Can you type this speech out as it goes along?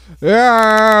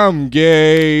Yeah, I'm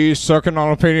gay, sucking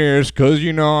on a penis, cause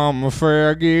you know I'm a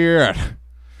faggot.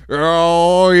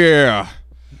 Oh yeah,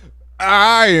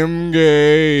 I am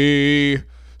gay,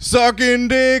 sucking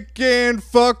dick and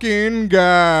fucking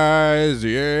guys.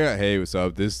 Yeah. Hey, what's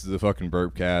up? This is the fucking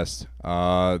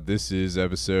Burpcast. This is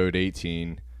episode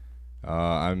 18.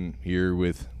 I'm here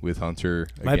with Hunter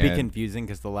again. Might be confusing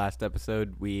because the last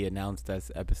episode we announced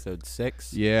as episode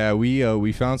 6. Yeah,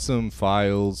 we found some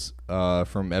files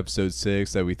from episode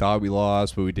 6 that we thought we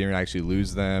lost, but we didn't actually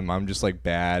lose them. I'm just like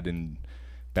bad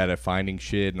at finding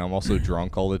shit, and I'm also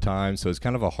drunk all the time, so it's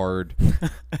kind of a hard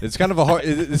it's kind of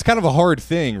a hard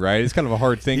thing, right? It's kind of a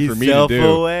hard thing for me to do.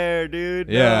 Self-aware, dude.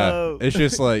 Yeah, no. it's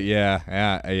just like yeah,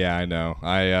 I know.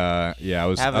 I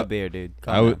was have a beer, dude.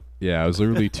 I was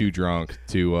literally too drunk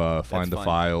to find the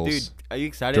files. Dude, are you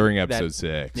excited during episode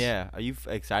 6? Yeah, are you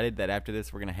excited that after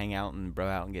this we're gonna hang out and bro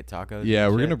out and get tacos? Yeah,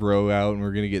 we're gonna bro out and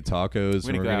we're gonna get tacos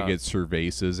and we're gonna get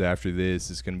cervezas after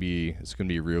this. It's gonna be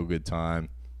a real good time,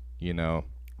 you know.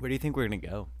 Where do you think we're gonna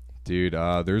go? Dude,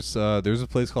 there's a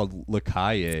place called La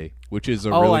Calle, which is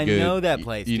a really good. Oh, I know that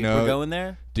place. You dude, know, we're going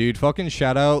there. Dude, fucking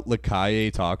shout out La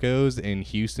Calle Tacos in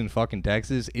Houston, fucking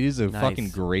Texas. It is a fucking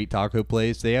great taco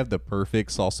place. They have the perfect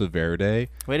salsa verde.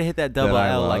 Way to hit that double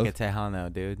L like a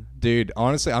Tejano, dude. Dude,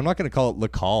 honestly, I'm not gonna call it La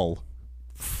Calle.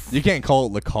 You can't call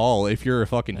it La Calle if you're a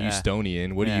fucking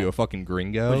Houstonian. What are you, a fucking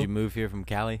gringo? Would you move here from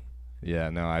Cali? Yeah,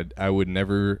 no, I would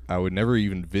never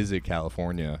even visit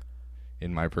California.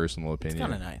 In my personal opinion,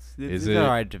 it's kind of nice. It's all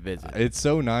right to visit. It's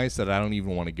so nice that I don't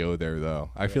even want to go there,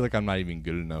 though. I feel like I'm not even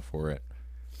good enough for it.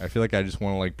 I feel like I just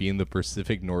want to like be in the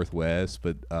Pacific Northwest,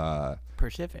 but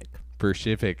Pacific.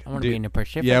 I want to be in the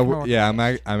Pacific. Yeah,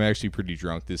 I'm actually pretty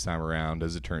drunk this time around,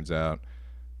 as it turns out.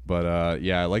 But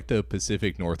yeah, I like the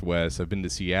Pacific Northwest. I've been to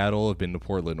Seattle. I've been to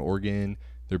Portland, Oregon.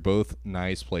 They're both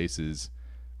nice places.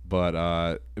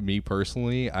 But me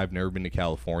personally, I've never been to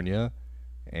California,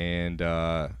 and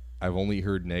I've only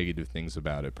heard negative things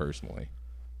about it personally.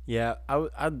 Yeah, I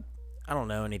don't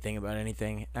know anything about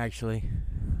anything, actually.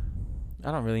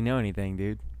 I don't really know anything,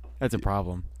 dude. That's a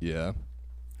problem. Yeah.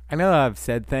 I know I've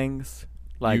said things.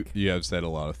 Like you have said a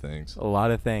lot of things. A lot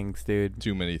of things, dude.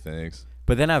 Too many things.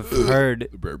 But then I've heard,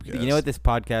 you know what this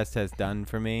podcast has done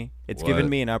for me? It's given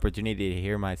me an opportunity to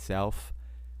hear myself.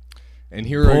 And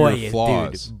here are your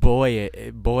flaws. Dude,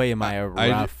 boy, am I a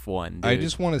rough one, dude. I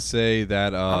just want to say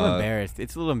that I'm embarrassed.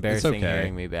 It's a little embarrassing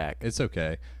hearing me back. It's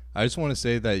okay. I just want to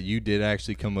say that you did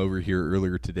actually come over here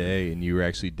earlier today, and you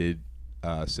actually did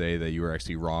say that you were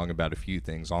actually wrong about a few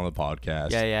things on the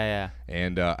podcast. Yeah.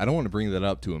 And I don't want to bring that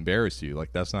up to embarrass you.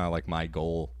 Like, that's not like my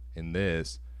goal in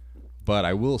this. But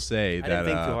I will say that I didn't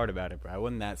think too hard about it, bro. I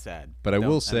wasn't that sad. But I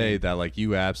will say that like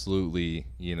you absolutely,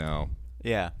 you know.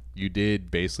 Yeah. You did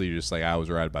basically just like I was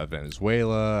right about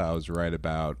Venezuela. I was right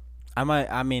about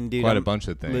I mean, dude, quite a bunch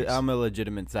of things. I'm a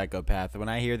legitimate psychopath. When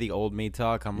I hear the old me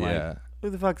talk, I'm like, who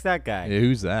the fuck's that guy? Yeah,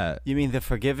 who's that? You mean the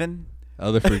Forgiven?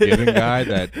 Oh, the Forgiven guy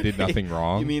that did nothing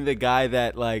wrong? You mean the guy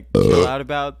that like chill out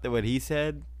about what he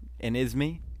said and is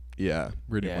me? Yeah,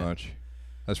 pretty much.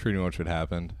 That's pretty much what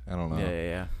happened. I don't know.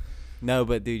 Yeah. No,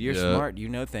 but dude, you're smart. You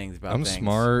know things about things. I'm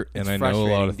smart, and I know a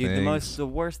lot of things. The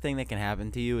worst thing that can happen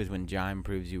to you is when Jime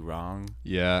proves you wrong.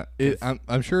 Yeah,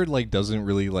 I'm sure it like doesn't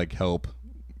really like help,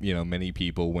 you know, many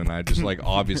people when I just like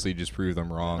obviously just prove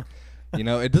them wrong. You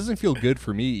know, it doesn't feel good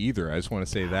for me either. I just want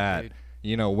to say that. Dude.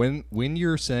 You know, when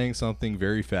you're saying something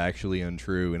very factually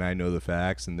untrue, and I know the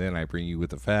facts, and then I bring you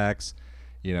with the facts.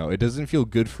 You know, it doesn't feel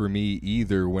good for me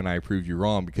either when I prove you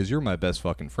wrong because you're my best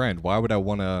fucking friend. Why would I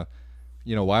want to?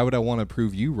 You know, why would I want to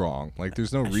prove you wrong? Like,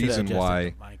 there's no reason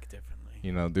why.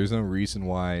 You know, there's no reason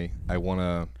why I want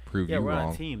to prove you wrong. Yeah, we're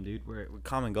on a team, dude. We're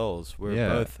common goals. We're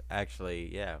both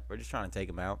actually, we're just trying to take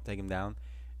them down,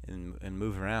 and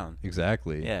move around.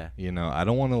 Exactly. Yeah. You know, I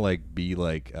don't want to like be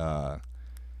like,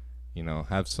 you know,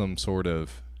 have some sort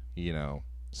of, you know,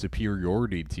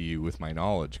 superiority to you with my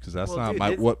knowledge because that's not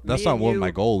what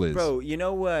my goal is. Bro, you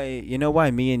know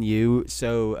why me and you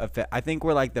I think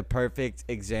we're like the perfect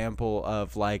example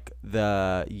of like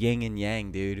the yin and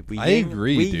yang, dude. I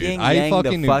agree, dude. I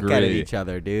fucking the fuck agree. Out of each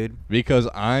other, dude. Because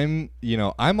I'm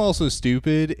also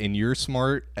stupid and you're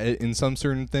smart in some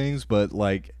certain things, but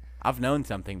like I've known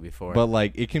something before. But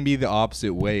like it can be the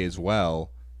opposite way as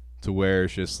well, to where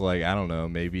it's just like I don't know,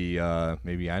 maybe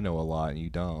I know a lot and you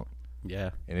don't.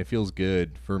 Yeah. And it feels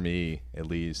good for me, at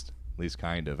least. At least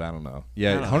kind of. I don't know.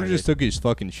 Yeah, don't know, Hunter just dude. took his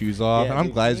fucking shoes off, Yeah, and I'm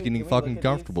dude, glad can he's we- getting can we look fucking at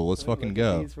comfortable. Let's Can we fucking look at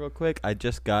go. these real quick. I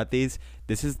just got these.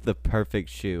 This is the perfect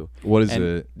shoe. What is And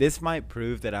it? This might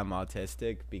prove that I'm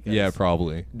autistic because Yeah,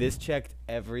 probably. this checked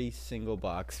every single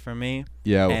box for me.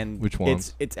 Yeah, And which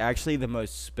ones? It's actually the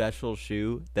most special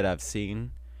shoe that I've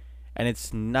seen, and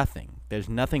it's nothing. There's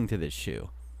nothing to this shoe.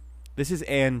 This is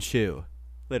Anne's shoe,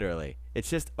 literally. It's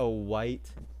just a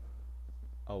white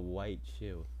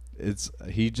shoe.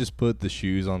 He just put the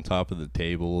shoes on top of the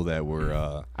table that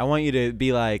were I want you to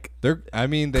be like, they're I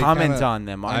mean they comment kinda, on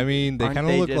them. I mean they aren't kind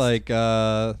of look just-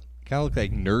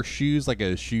 like nurse shoes, like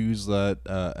a shoes that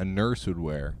a nurse would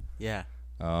wear. Yeah.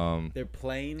 They're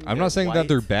plain. I'm they're not saying that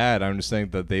they're white. bad. I'm just saying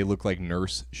that they look like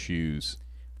nurse shoes.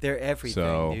 They're everything,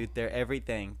 So- dude. They're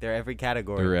everything. They're every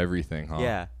category. They're everything, huh?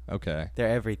 Yeah. Okay. They're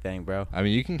everything, bro. I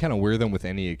mean, you can kind of wear them with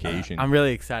any occasion. I'm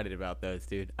really excited about those,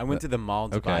 dude. I went to the mall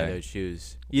to buy Okay. those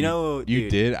shoes. You know, you dude,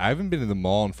 did? I haven't been to the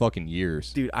mall in fucking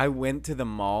years. Dude, I went to the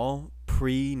mall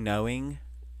pre-knowing,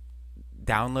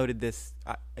 downloaded this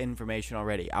information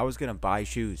already. I was gonna buy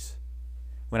shoes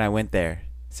when I went there.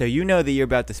 So you know that you're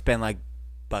about to spend like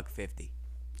 $150.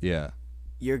 Yeah.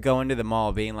 You're going to the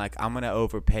mall being like, I'm gonna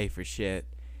overpay for shit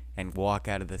and walk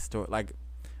out of the store. Like,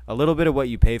 a little bit of what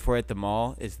you pay for at the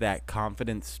mall is that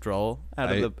confident stroll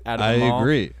out of the mall.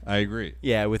 I agree.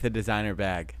 Yeah, with a designer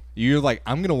bag. You're like,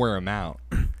 I'm gonna wear them out.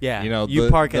 Yeah, You know, you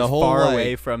the- park the as whole, far like-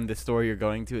 away from the store you're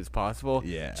going to as possible.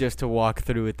 Yeah. just to walk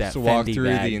through with that To walk Fendi through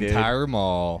bag, the dude. entire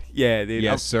mall. Yeah, dude.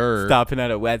 Yes, I'm sir. Stopping at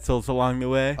a Wetzel's along the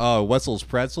way. Oh, Wetzel's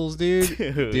Pretzels, dude.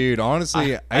 Dude.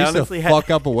 Honestly, I I used honestly to had- fuck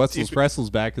up a Wetzel's Dude. Pretzels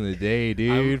back in the day,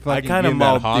 dude. I Fucking kind of getting that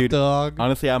mauled, hot dude. dog.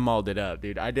 Honestly, I mauled it up,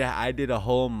 dude. I did a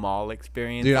whole mall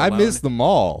experience. Dude, I alone. missed the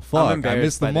mall. I'm Fuck, I embarrassed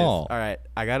missed the by this. mall. All right,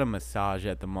 I got a massage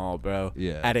at the mall, bro.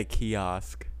 Yeah. At a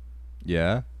kiosk.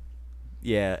 Yeah?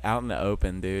 Yeah, out in the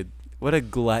open, dude. What a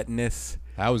gluttonous.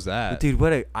 How was that? Dude,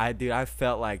 I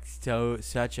felt like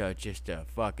just a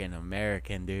fucking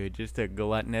American, dude. Just a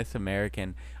gluttonous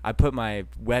American. I put my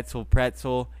Wetzel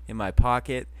pretzel in my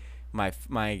pocket, my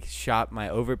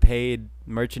overpaid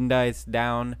merchandise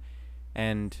down,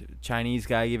 and Chinese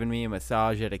guy giving me a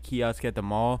massage at a kiosk at the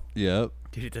mall. Yep.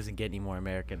 Dude, it doesn't get any more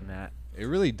American than that. It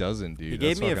really doesn't, dude. He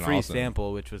gave That's me a fucking free awesome.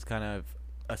 sample, which was kind of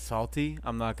assaulty.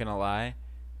 I'm not gonna lie.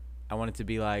 I wanted to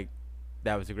be like,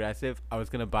 that was aggressive. I was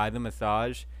gonna buy the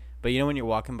massage, but you know when you're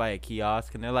walking by a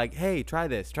kiosk and they're like, "Hey, try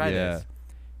this, try Yeah. this."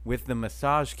 With the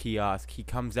massage kiosk, he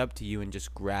comes up to you and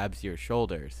just grabs your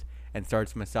shoulders and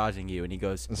starts massaging you, and he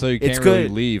goes, So you "It's can't really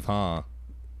good." leave, huh?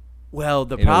 Well,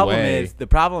 the In a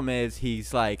problem way. is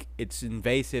he's like, it's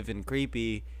invasive and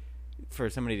creepy for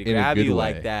somebody to In a grab good you way.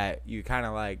 like that. You kind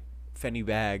of like Fendi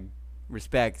bag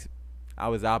respect. I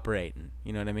was operating.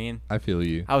 You know what I mean? I feel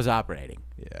you. I was operating.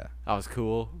 Yeah. I was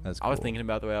cool. That's I was cool. thinking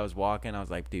about the way I was walking. I was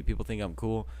like, dude, people think I'm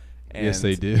cool. And, Yes,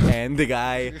 they do. And the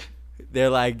guy, they're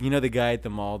like, you know, the guy at the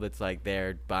mall that's like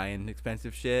there buying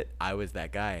expensive shit. I was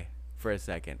that guy for a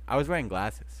second. I was wearing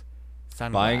glasses. Buying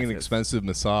an Sunglasses. expensive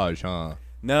massage, huh?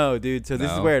 No, dude. So this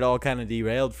is No? where it all kind of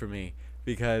derailed for me,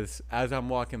 because as I'm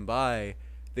walking by,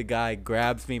 the guy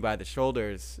grabs me by the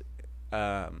shoulders,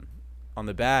 on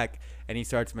the back, and he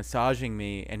starts massaging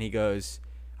me, and he goes,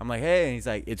 I'm like, "Hey," and he's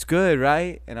like, "It's good,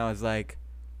 right?" And I was like,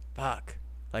 "Fuck.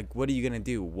 Like, what are you gonna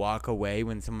do? Walk away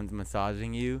when someone's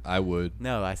massaging you?" I would.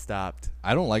 No, I stopped.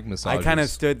 I don't like massages. I kind of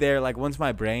stood there, like, once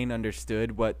my brain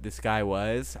understood what this guy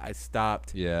was, I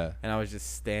stopped. Yeah. And I was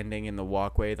just standing in the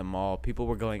walkway of the mall. People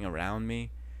were going around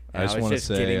me, and I I, just was wanna just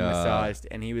say, getting massaged.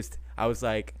 And I was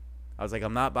like,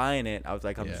 I'm not buying it. I was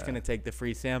like, I'm just Yeah. gonna take the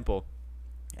free sample.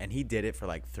 And he did it for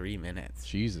like 3 minutes.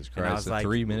 Jesus And I Christ. was A like,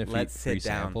 3-minute let's free sit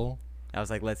down. sample? I was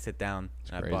like, let's sit down.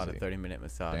 And I bought a crazy. 30-minute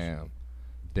massage.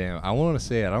 Damn. I want to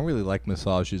say I don't really like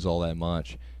massages all that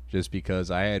much, just because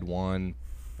I had one.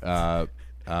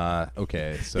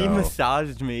 Okay, He so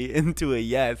massaged me into a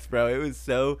yes, bro. It was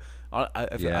so. I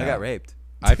Yeah. got raped.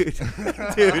 I- Dude,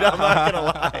 dude, I'm not gonna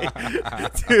lie,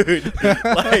 dude.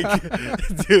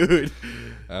 Like, dude,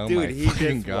 oh dude, my he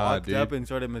fucking just God, walked dude. up and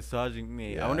started massaging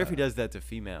me. I wonder if he Yeah. does that to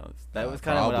females. That Yeah, was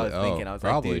kind of what I was probably. thinking. Oh, I was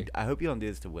probably. like, dude, I hope you don't do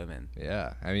this to women.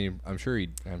 Yeah, I mean, I'm sure he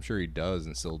does,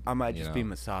 and still. I might you just know. be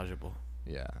massageable.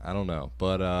 Yeah, I don't know,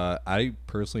 but I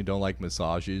personally don't like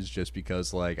massages just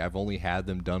because like I've only had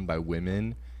them done by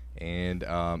women, and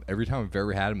every time I've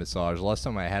ever had a massage, the last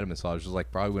time I had a massage was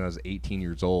like probably when I was 18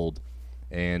 years old,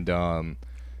 and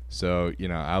So,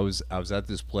 I was at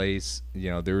this place.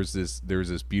 There was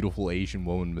this beautiful Asian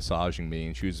woman massaging me,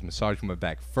 and she was massaging my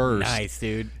back first. Nice,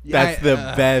 dude. Yeah, That's the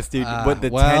best, dude. But the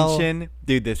well, tension,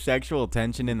 dude, the sexual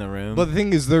tension in the room. But the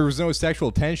thing is, there was no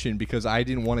sexual tension because I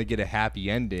didn't want to get a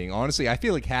happy ending. Honestly, I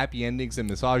feel like happy endings and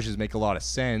massages make a lot of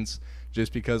sense,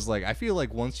 just because like I feel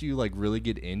like once you like really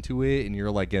get into it and you're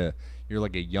like a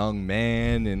young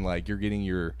man and like you're getting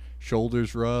your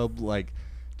shoulders rubbed, like.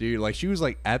 Dude, like she was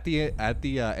like at the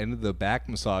end of the back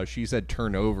massage, she said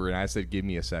turn over, and I said give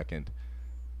me a second.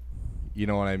 You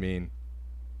know what I mean?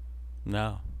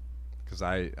 No. Because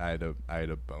I had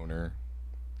a boner,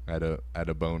 I had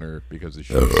a boner because of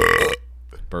shows.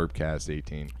 Burpcast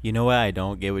 18. You know what? I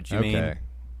don't get what you mean.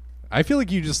 I feel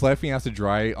like you just left me out to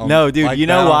dry. No, dude. Like you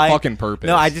know why? On fucking purpose.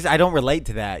 No, I don't relate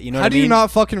to that. You know How what do I mean? you not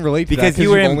fucking relate to that? Because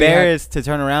you were embarrassed to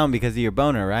turn around because of your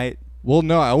boner, right? Well,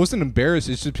 no, I wasn't embarrassed.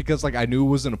 It's just because like I knew it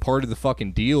wasn't a part of the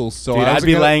fucking deal. So dude, I'd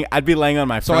be laying on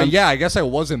my front. So yeah, I guess I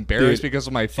was embarrassed because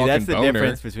of my fucking boner. That's the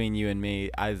difference between you and me.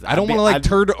 I don't want to like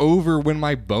turn over when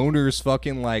my boner's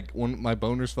fucking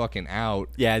out.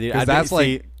 Yeah, dude. That's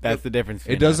the difference.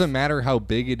 It doesn't matter how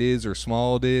big it is or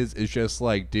small it is. It's just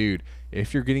like, dude,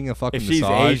 if you're getting a fucking she's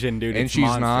massage Asian, dude, and it's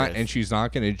she's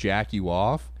not gonna jack you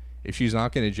off. If she's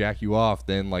not gonna jack you off,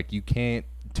 then like you can't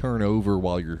turn over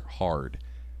while you're hard.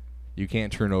 You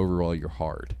can't turn over while you're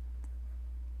hard.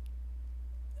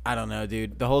 I don't know,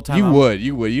 dude. The whole time you would.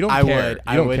 You don't care.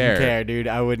 I wouldn't care, dude.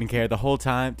 I wouldn't care the whole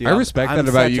time, dude. I respect that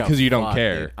about you because you don't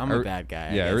care. Dude. I'm a bad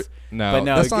guy. Yeah, no,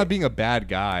 that's not being a bad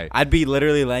guy. I'd be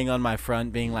literally laying on my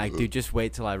front, being like, dude, just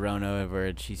wait till I roll over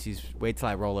and she sees. Wait till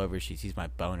I roll over, she sees my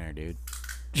boner, dude.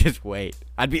 Just wait.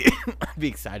 I'd be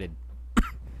excited.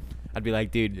 I'd be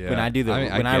like, dude, when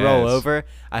I roll over,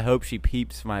 I hope she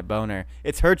peeps my boner.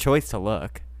 It's her choice to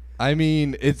look. I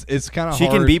mean, it's kind of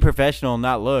hard. She can be professional and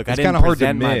not look. It's I didn't hard to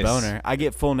present my miss. boner. I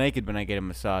get full naked when I get a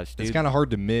massage, dude. It's kind of hard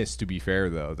to miss, to be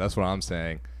fair, though. That's what I'm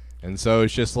saying. And so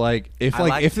it's just like if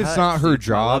touch, it's not her dude,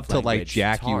 job to like language.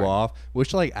 jack It's you hard. off,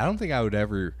 which like I don't think I would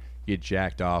ever get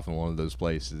jacked off in one of those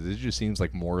places. It just seems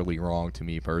like morally wrong to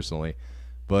me personally.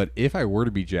 But if I were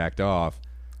to be jacked off,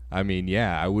 I mean,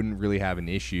 yeah, I wouldn't really have an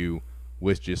issue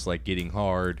with just like getting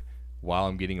hard while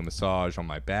I'm getting a massage on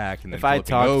my back and then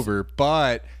flipping over.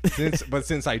 But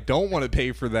since I don't want to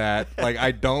pay for that, like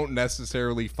I don't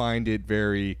necessarily find it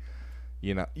very,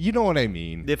 you know what I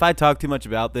mean. If I talk too much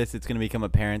about this, it's going to become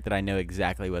apparent that I know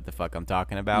exactly what the fuck I'm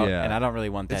talking about, and I don't really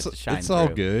want that to shine It's through. all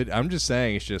good. I'm just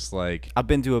saying it's just like I've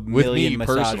been to a million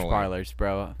massage personally. parlors,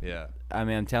 bro. Yeah. I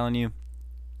mean, I'm telling you.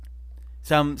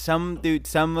 Some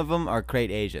of them are crate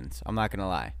Asians. I'm not going to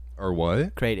lie. Or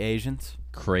what? Crate Asians.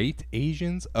 Crate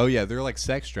Asians? Oh yeah, they're like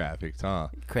sex trafficked, huh?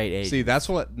 Crate Asians. See, that's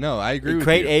what. No, I agree with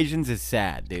crate you. Asians is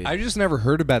sad, dude. I just never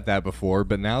heard about that before,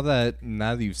 but now that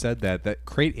you've said that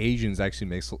crate Asians actually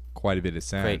makes quite a bit of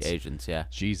sense. Crate Asians, yeah.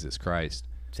 Jesus Christ.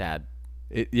 Sad.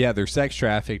 Yeah, they're sex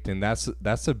trafficked, and that's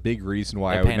a big reason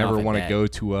why They're I would paying never off in want to debt. go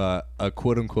to a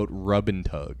quote unquote rub and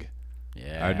tug.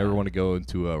 Yeah. I never want to go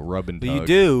into a rub and tug. You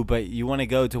do, but you want to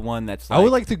go to one that's like... I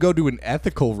would like to go to an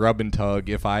ethical rub and tug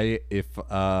if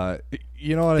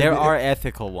you know what I mean? There are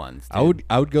ethical ones, dude.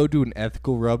 I would go to an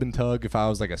ethical rub and tug if I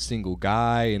was like a single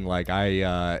guy and like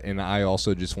I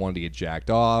also just wanted to get jacked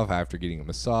off after getting a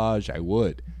massage. I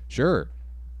would. Sure.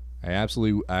 I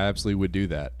absolutely would do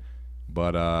that.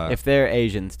 But if they're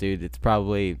Asians, dude, it's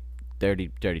probably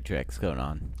dirty tricks going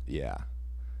on. Yeah.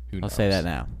 I'll say that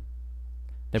now.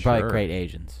 They're probably crate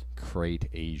Asians. Crate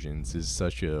Asians is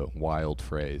such a wild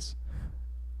phrase.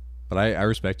 But I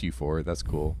respect you for it. That's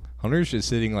cool. Hunter's just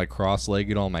sitting like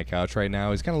cross-legged on my couch right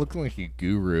now. He's kind of looking like a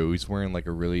guru. He's wearing like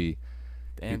a really...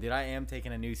 Damn, dude, I am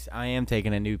taking a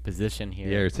new position here.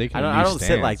 Yeah, you're taking a new I don't stance.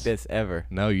 sit like this ever.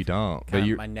 No, you don't. But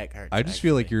you my neck hurts. I just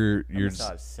feel like you're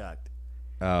massage sucked.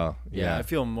 Oh, yeah. I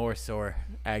feel more sore,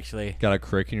 actually. Got a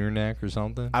crick in your neck or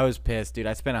something? I was pissed, dude.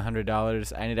 I spent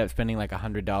 $100. I ended up spending like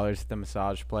 $100 at the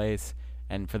massage place.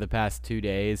 And for the past 2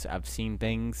 days, I've seen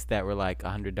things that were like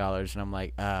 $100. And I'm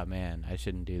like, ah, man, I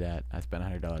shouldn't do that. I spent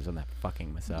 $100 on that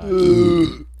fucking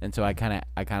massage. And so I kind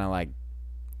of like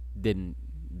didn't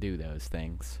do those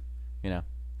things, you know?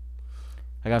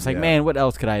 Like I was like, man, what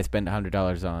else could I spend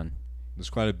 $100 on? There's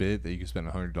quite a bit that you can spend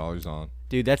 $100 on.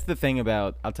 Dude, that's the thing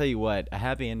about, I'll tell you what, a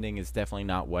happy ending is definitely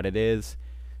not what it is.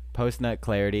 Post-nut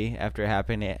clarity after a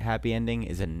happy ending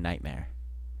is a nightmare.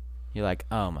 You're like,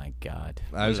 oh my God.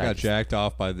 I just got jacked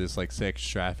off by this like sex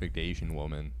trafficked Asian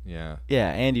woman. Yeah.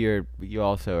 Yeah, and you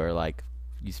also are like,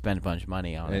 you spend a bunch of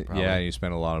money on it. Probably. Yeah, you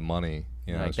spend a lot of money.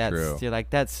 You know, like, that's true. You're like,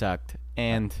 that sucked.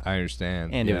 and I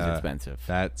understand. it was expensive.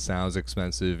 That sounds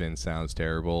expensive and sounds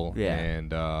terrible. Yeah.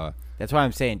 And that's why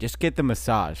I'm saying just get the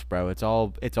massage, bro. It's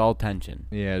all tension.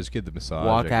 yeah, just get the massage.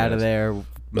 Walk out of there,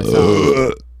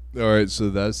 massage. All right, so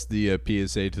that's the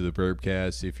PSA to the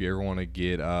Burpcast. If you ever want to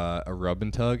get a rub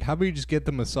and tug, how about you just get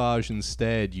the massage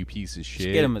instead, you piece of shit?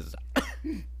 Just get a massage.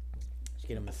 Just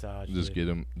get a massage.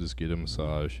 Just get a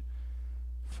massage.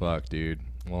 Fuck, dude.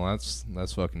 Well,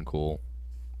 that's fucking cool.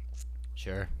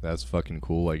 Sure. That's fucking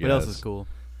cool, I guess. What else is cool?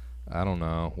 I don't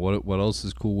know. What else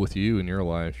is cool with you in your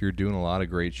life? You're doing a lot of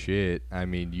great shit. I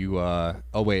mean, you oh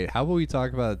wait, how about we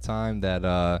talk about the time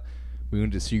that we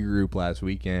went to C Group last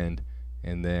weekend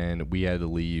and then we had to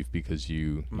leave because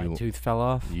my tooth fell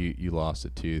off? You lost a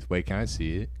tooth. Wait, can I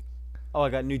see it? Oh, I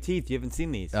got new teeth. You haven't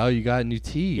seen these. Oh, you got new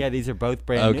teeth. Yeah, these are both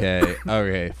brand new.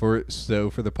 Okay. For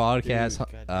the podcast,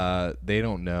 Dude, they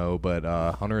don't know, but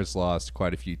Hunter has lost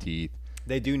quite a few teeth.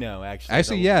 They do know, actually.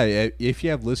 Actually, yeah. If you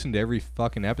have listened to every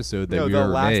fucking episode that we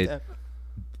ever made,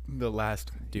 the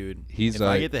last dude. If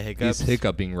I get the hiccups, he's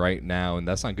hiccuping right now, and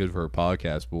that's not good for a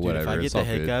podcast. But whatever. If I get it's the all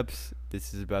hiccups,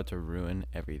 this is about to ruin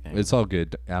everything. It's all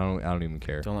good. I don't even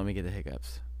care. Don't let me get the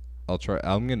hiccups. I'll try.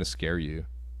 I'm gonna scare you,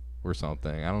 or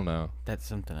something. I don't know. That's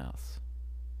something else.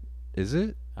 Is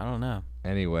it? I don't know.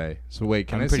 Anyway, so wait,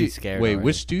 can I'm I pretty see? scared Wait, already.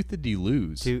 which tooth did you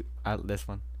lose? This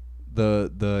one.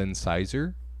 The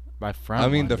incisor. My front. I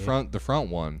mean one, the front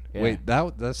one. Yeah. Wait,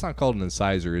 that's not called an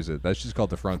incisor, is it? That's just called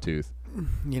the front tooth.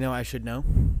 You know, I should know,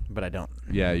 but I don't.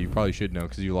 Yeah, you probably should know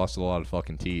because you lost a lot of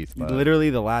fucking teeth. But. Literally,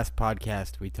 the last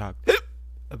podcast we talked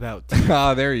about.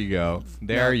 Oh, there you go.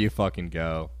 There you fucking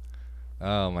go.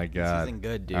 Oh my god. This isn't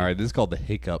good, dude. All right, this is called the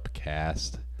Hiccup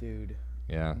Cast. Dude.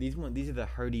 Yeah. These are the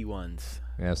hurty ones.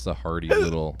 Yeah, it's the hardy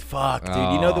little. Fuck, dude.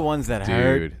 You know the ones that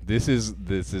hurt. Dude, this is.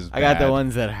 I got the bad.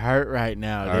 ones that hurt right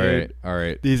now, dude. All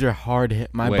right. These are hard.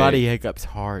 My Wait. body hiccups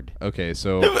hard. Okay,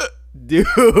 so. Dude.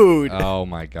 Oh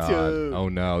my god. Dude. Oh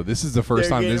no. This is the first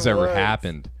They're time this has getting ever worse.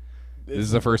 happened. This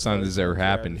is the first time this has ever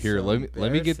happened. Here, so let me get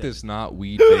embarrassing. this not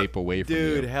weed vape away from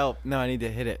Dude, you. help. No, I need to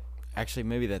hit it. Actually,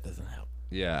 maybe that doesn't help.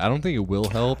 Yeah, I don't think it will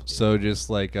help. So just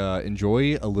like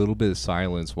enjoy a little bit of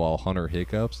silence while Hunter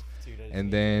hiccups. And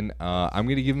then I'm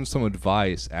going to give him some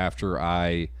advice after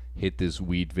I hit this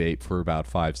weed vape for about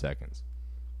 5 seconds.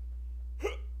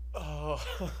 Oh,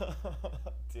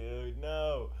 dude,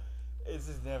 no. This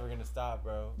is never going to stop,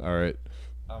 bro. All right.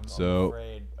 I'm All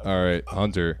afraid. right,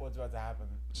 Hunter. What's about to happen?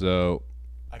 So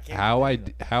I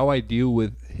can't how I deal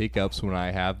with hiccups when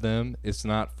I have them, it's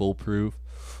not foolproof.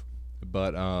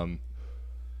 But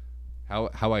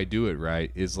how I do it,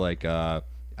 right, is like I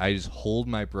just hold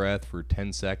my breath for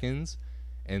 10 seconds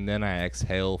and then I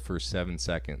exhale for 7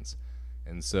 seconds.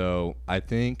 And so I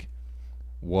think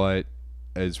what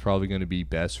is probably going to be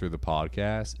best for the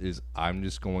podcast is I'm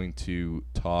just going to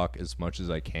talk as much as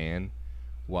I can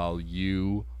while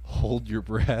you hold your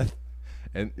breath.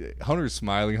 And Hunter's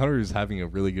smiling. Hunter's having a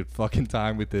really good fucking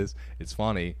time with this. It's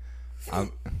funny.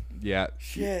 Yeah.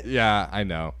 Shit. Yeah, I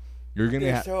know. You're going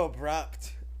to so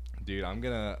abrupt. Dude, I'm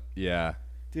gonna. Yeah.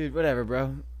 Dude, whatever,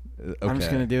 bro. Okay. I'm just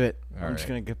gonna do it. All I'm just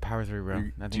right. gonna power through, bro.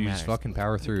 Nothing Dude, matters. just fucking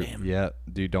power through. Damn. Yeah,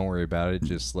 dude, don't worry about it.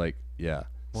 Just like, yeah.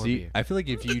 More See, beer. I feel like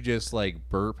if you just like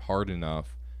burp hard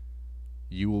enough,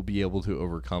 you will be able to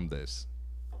overcome this.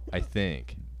 I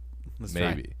think. Let's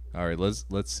Maybe. All right, let's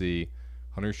see.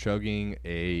 Hunter's chugging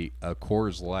a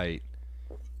Coors Light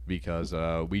because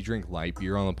we drink light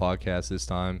beer on the podcast this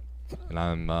time, and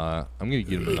I'm gonna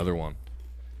get him another one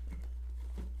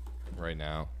right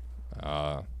now.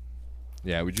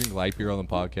 Yeah, we drink light beer on the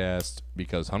podcast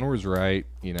because Hunter was right.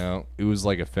 You know, it was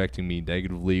like affecting me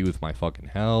negatively with my fucking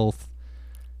health,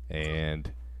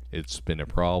 and it's been a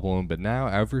problem. But now,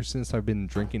 ever since I've been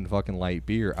drinking fucking light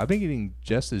beer, I've been getting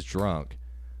just as drunk,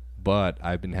 but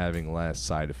I've been having less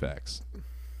side effects.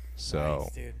 So,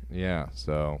 Nice, dude. yeah,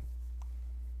 so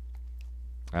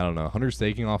I don't know. Hunter's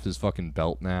taking off his fucking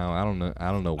belt now. I don't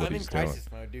know what I'm in he's doing. crisis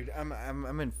mode, dude.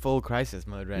 I'm in full crisis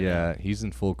mode right now. Yeah, he's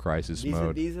in full crisis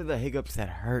mode. These are the hiccups that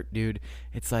hurt, dude.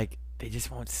 It's like they just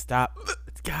won't stop.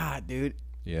 God, dude.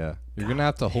 Yeah, you're gonna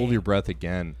have to hold your breath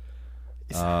again.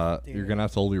 Dude. You're gonna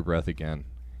have to hold your breath again.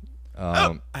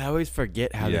 I always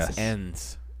forget how yes. this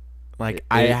ends. Like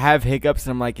I have hiccups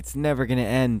and I'm like, it's never gonna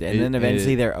end, and then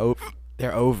eventually they're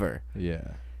over. Yeah.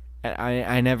 And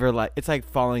I never like. It's like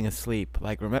falling asleep.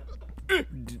 Like remember.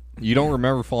 You don't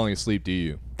remember falling asleep, do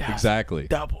you? That was Exactly.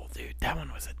 double, dude. That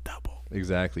one was a double.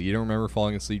 Exactly. You don't remember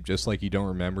falling asleep, just like you don't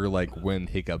remember like when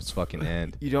hiccups fucking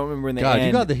end. You don't remember when they God, end.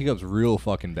 you got the hiccups real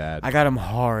fucking bad. I got them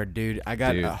hard, dude. I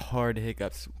got Dude. a hard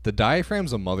hiccups. The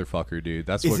diaphragm's a motherfucker, dude.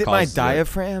 That's Is what it my causes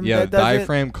diaphragm? Yeah, that the does it?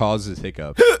 diaphragm causes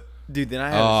hiccups. Dude, then I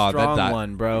have a strong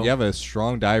one, bro. You have a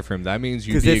strong diaphragm. That means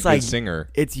you'd be a good singer.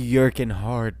 It's yerking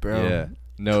hard, bro. Yeah.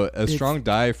 No, a strong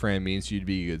diaphragm means you'd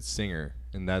be a good singer,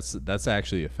 and that's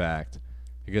actually a fact.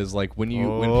 Because like when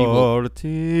people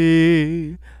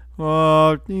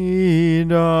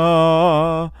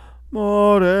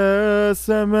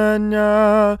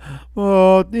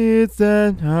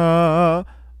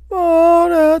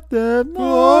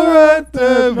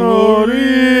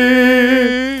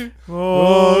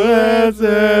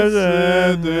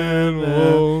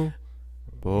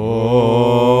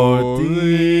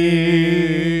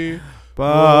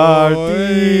partido.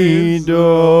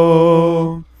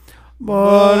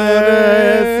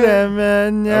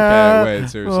 Okay, wait,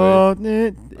 seriously.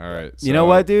 All right. You know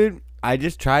what, dude? I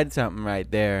just tried something right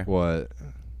there. What?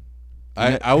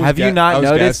 I was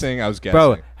noticed? I was guessing.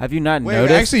 Bro, have you not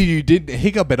noticed? Actually, you didn't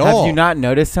hiccup at all. Have you not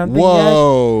noticed something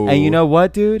Whoa. yet? And you know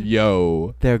what, dude?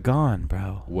 Yo. They're gone,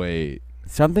 bro. Wait.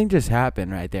 Something just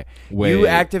happened right there. Wait. You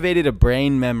activated a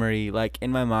brain memory, like,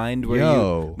 in my mind,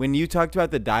 where when you talked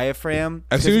about the diaphragm.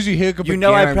 As soon as you hiccup again,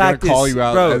 I'm going to call you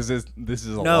out as this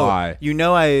is a lie.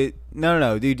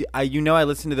 No, dude. I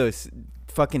listen to those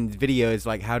fucking videos,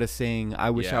 like, how to sing. I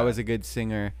wish I was a good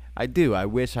singer. I do. I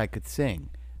wish I could sing.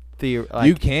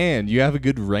 You can. You have a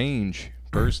good range,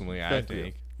 personally, I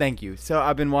think. Thank you. So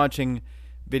I've been watching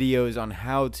videos on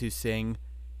how to sing.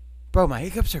 Bro, my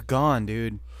hiccups are gone,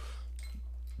 dude.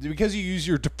 Because you use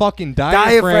your fucking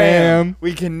diaphragm.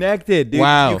 We connected, dude.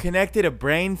 Wow. You connected a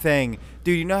brain thing.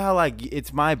 Dude, you know how, like,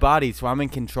 it's my body, so I'm in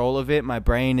control of it. My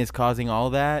brain is causing all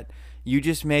that. You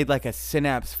just made, like, a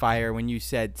synapse fire when you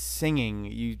said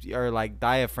singing, or, like,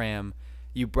 diaphragm.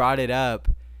 You brought it up,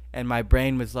 and my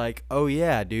brain was like, oh,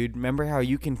 yeah, dude. Remember how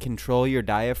you can control your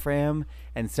diaphragm?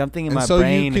 And something in my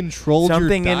brain,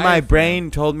 my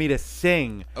brain told me to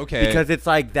sing. Okay. Because it's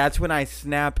like that's when I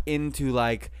snap into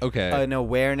like an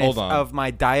awareness of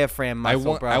my diaphragm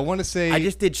muscle, bro. I want to say I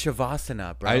just did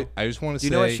shavasana, bro. I just want to say.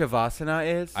 Do you know what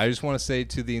shavasana is? I just want to say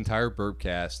to the entire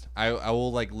Burpcast. I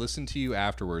will like listen to you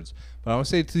afterwards, but I want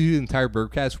to say to the entire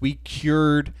Burpcast, we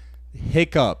cured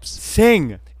hiccups.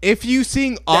 Sing. If you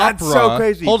sing opera, that's so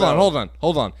crazy. Hold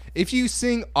on. If you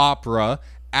sing opera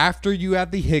after you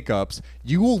have the hiccups,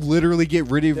 you will literally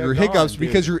get rid of your hiccups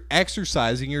because you're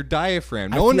exercising your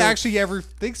diaphragm. No one actually ever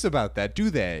thinks about that, do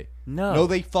they? No,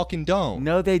 they fucking don't.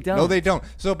 No, they don't.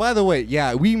 So, by the way,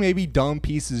 yeah, we may be dumb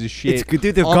pieces of shit. It's good,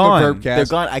 dude. They're gone. They're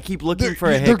gone. I keep looking for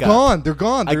a hiccup. They're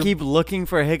gone. I keep looking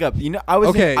for a hiccup. You know, I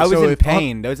was in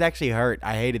pain. Those actually hurt.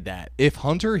 I hated that. If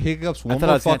Hunter hiccups one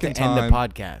more fucking time, end the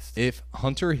podcast. If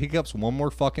Hunter hiccups one more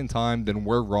fucking time, then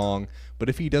we're wrong. But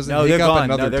if he doesn't hiccup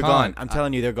another they're time, gone. I'm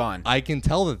telling you, they're gone. I can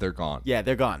tell that they're gone. Yeah,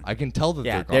 they're gone. I can tell that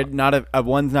they're gone. They're not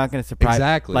one's not going to surprise.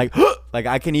 Exactly. Like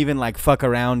I can even like fuck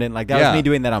around and like that was me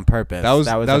doing that on purpose. That was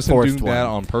a forced doing one. That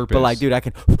on purpose. But like, dude, I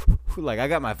can like I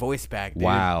got my voice back, dude.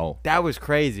 Wow. That was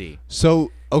crazy.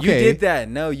 So okay, you did that.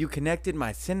 No, you connected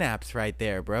my synapse right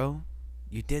there, bro.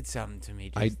 You did something to me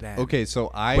just then. Okay,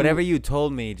 so whatever you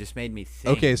told me just made me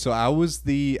sing. Okay, so I was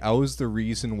the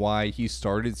reason why he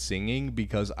started singing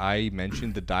because I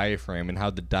mentioned the diaphragm and how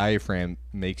the diaphragm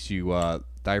makes you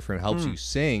helps you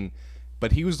sing,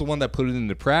 but he was the one that put it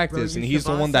into practice, and he's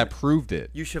the one that proved it.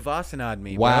 You shavasanaed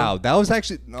me. Wow, bro. That was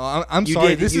actually. No, I'm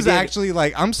sorry. This is actually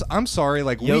like I'm sorry.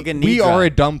 Like we are a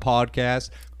dumb podcast,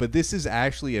 but this is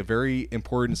actually a very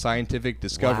important scientific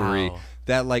discovery. Wow.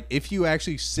 That like if you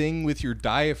actually sing with your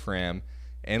diaphragm,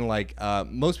 and like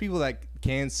most people that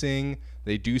can sing,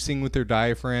 they do sing with their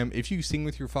diaphragm. If you sing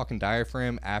with your fucking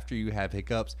diaphragm after you have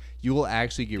hiccups, you will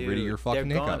actually get rid of your fucking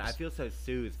hiccups. Gone. I feel so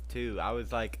soothed too. I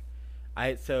was like,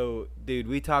 dude,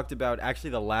 we talked about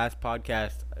actually the last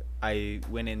podcast. I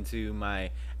went into my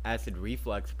acid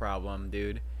reflux problem,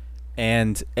 dude,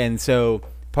 and so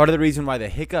part of the reason why the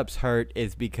hiccups hurt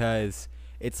is because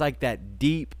it's like that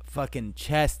deep fucking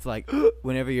chest, like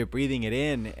whenever you're breathing it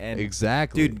in. And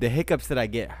exactly, dude, the hiccups that I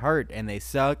get hurt and they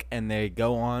suck and they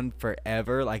go on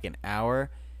forever, like an hour.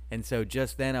 And so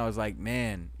just then I was like,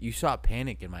 man, you saw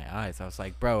panic in my eyes. I was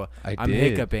like, bro, I'm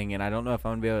hiccuping and I don't know if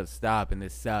I'm gonna be able to stop, and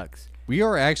this sucks. We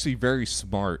are actually very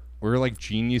smart. We're like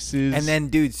geniuses. And then,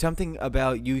 dude, something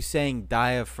about you saying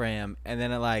diaphragm, and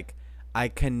then I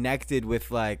connected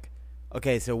with like,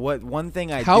 okay, so one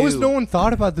thing I do. How has no one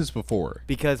thought about this before?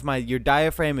 Because your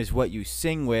diaphragm is what you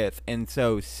sing with, and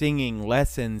so singing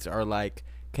lessons are like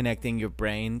connecting your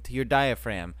brain to your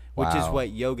diaphragm, which is what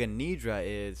Yoga Nidra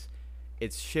is.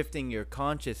 It's shifting your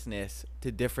consciousness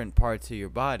to different parts of your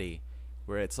body,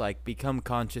 where it's like become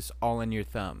conscious all in your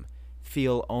thumb,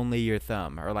 feel only your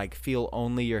thumb, or like feel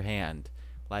only your hand.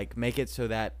 Like make it so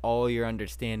that all your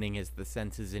understanding is the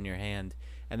senses in your hand.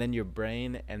 and then your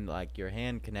brain and like your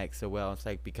hand connect so well. It's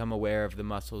like become aware of the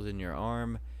muscles in your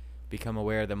arm, become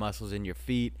aware of the muscles in your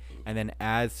feet, and then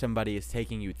as somebody is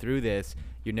taking you through this,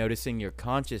 you're noticing your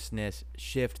consciousness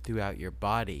shift throughout your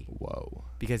body. Whoa.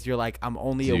 Because you're like, I'm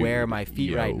only Dude, aware of my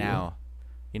feet right yo. now.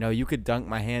 You know, you could dunk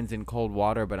my hands in cold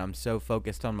water, but I'm so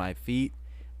focused on my feet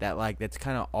that like that's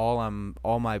kind of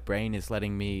all my brain is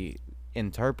letting me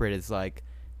interpret is like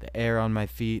the air on my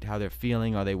feet, how they're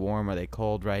feeling, are they warm, are they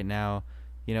cold right now?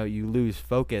 You know, you lose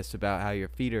focus about how your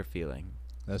feet are feeling.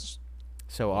 That's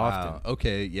so wow. often.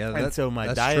 Okay, yeah, And so my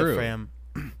that's diaphragm,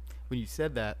 when you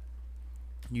said that,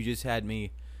 you just had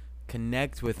me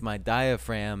connect with my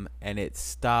diaphragm and it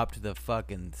stopped the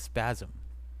fucking spasm.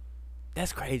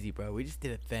 That's crazy, bro. We just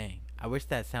did a thing. I wish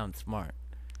that sounded smart.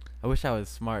 I wish I was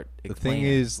smart. The thing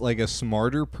is, like, a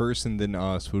smarter person than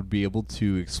us would be able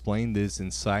to explain this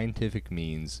in scientific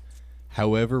means.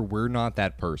 However, we're not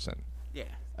that person. Yeah.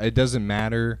 It doesn't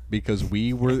matter because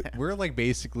we're like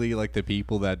basically like the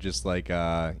people that just like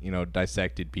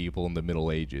dissected people in the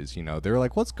Middle Ages. You know, they're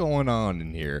like, what's going on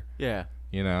in here? Yeah.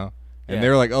 You know, and Yeah.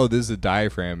 they're like, oh, this is a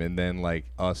diaphragm, and then like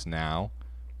us now,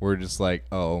 we're just like,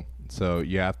 oh, so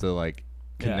you have to like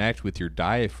connect with your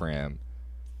diaphragm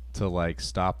to like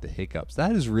stop the hiccups.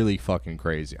 That is really fucking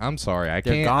crazy. I'm sorry, I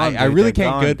They're can't. gone, I dude. really They're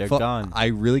can't gone. get. They're gone. I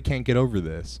really can't get over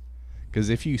this, because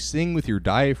if you sing with your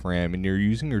diaphragm and you're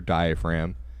using your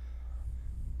diaphragm,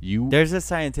 there's a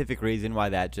scientific reason why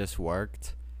that just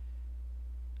worked,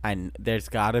 and there's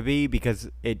gotta be because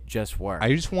it just worked.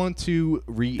 I just want to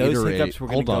reiterate. Those hiccups were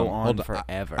gonna go on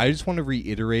forever. I just want to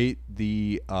reiterate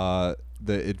the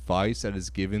advice that is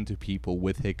given to people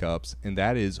with hiccups, and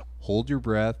that is hold your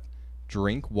breath,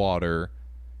 drink water,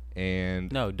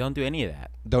 and No, don't do any of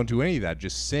that. don't do any of that.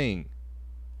 Just sing.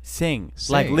 Sing.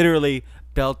 Sing. Like literally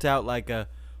belt out like a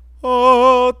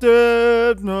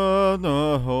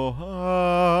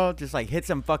just like hit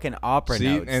some fucking opera See,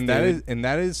 notes. and dude.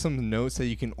 that is some notes that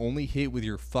you can only hit with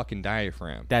your fucking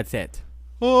diaphragm. That's it.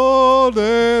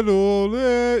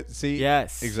 See,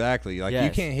 Yes. exactly. Like you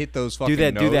Yes. can't hit those fucking Do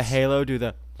that. notes. Do the halo. Do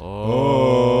the.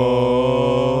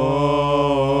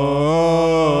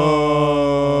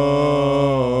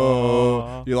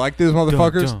 You like this,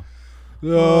 motherfuckers?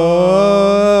 Dun,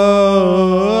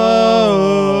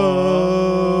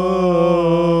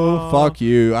 Fuck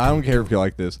you. I don't care if you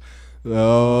like this.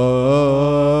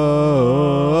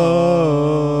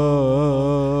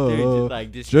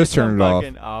 Dude, Just hit turn some it off.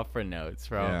 fucking opera notes,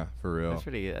 bro. Yeah, for real. That's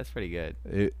pretty good.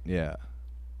 Yeah.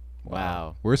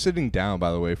 Wow. We're sitting down,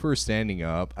 by the way. If we were standing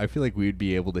up, I feel like we'd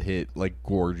be able to hit like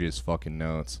gorgeous fucking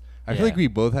notes. I feel like we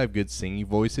both have good singing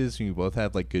voices, and we both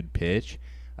have like good pitch.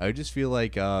 I just feel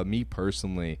like me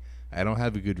personally, I don't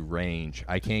have a good range.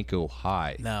 I can't go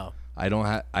high. No.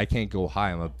 I can't go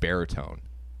high. I'm a baritone.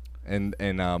 And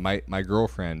my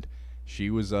girlfriend, she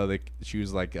was like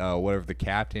whatever, the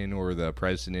captain or the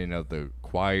president of the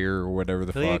choir or whatever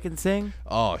the Talia fuck. can sing?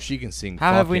 Oh, she can sing.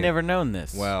 How have we fucking- never known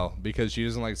this? Well, because she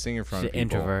doesn't like singing in front She's of an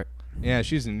people. introvert. Yeah,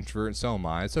 she's an introvert, and so am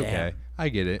I. It's okay. Damn. I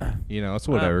get it. You know, it's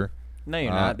whatever. No,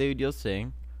 you're not, dude. You'll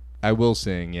sing. I will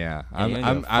sing. Yeah, Yeah, you don't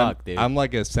give a fuck, dude. I'm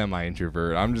like a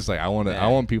semi-introvert. I'm just like I Yeah.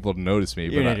 want people to notice me,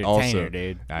 You're but an I also entertainer,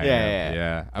 dude. I Yeah, am,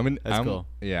 yeah. I'm That's cool.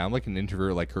 Yeah, I'm like an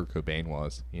introvert, like Kurt Cobain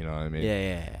was. You know what I mean?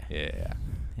 Yeah. Yeah.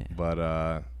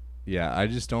 But yeah, I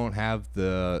just don't have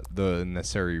the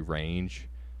necessary range,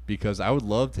 because I would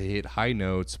love to hit high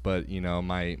notes, but you know,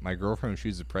 my girlfriend,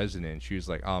 she's the president. She was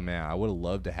like, "Oh man, I would have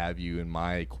loved to have you in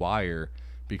my choir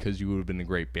because you would have been a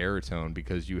great baritone,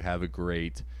 because you have a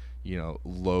great, you know,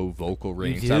 low vocal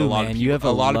range You that do, a lot man. of You people have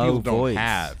a lot of low people voice. don't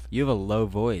have. You have a low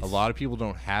voice. A lot of people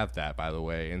don't have that, by the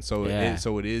way, and so Yeah.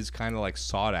 it is kind of like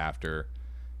sought after,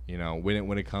 you know, when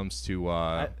it comes to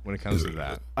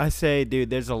that. I say, dude,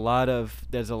 there's a lot of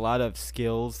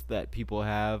skills that people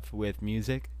have with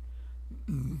music.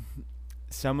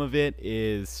 Some of it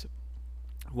is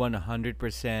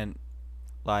 100%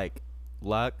 like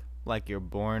luck, like you're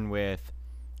born with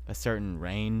a certain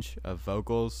range of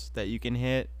vocals that you can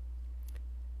hit.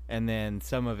 And then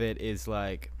some of it is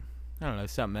like, I don't know,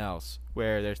 something else,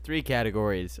 where there's 3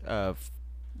 categories of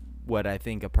what I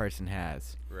think a person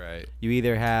has. Right. You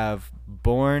either have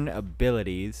born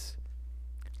abilities,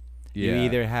 you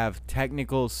either have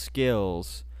technical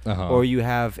skills, or you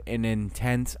have an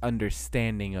intense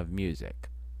understanding of music.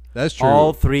 That's true.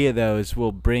 All 3 of those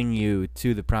will bring you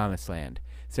to the promised land.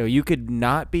 So you could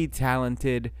not be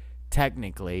talented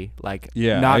technically, like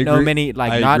not know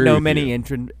many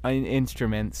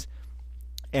instruments,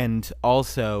 and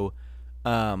also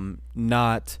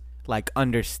not like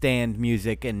understand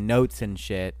music and notes and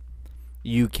shit.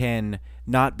 You can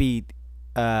not be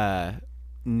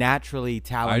naturally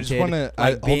talented. I just want to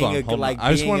like hold being on. like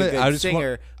I just being want a to. good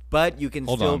singer. But you can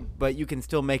Hold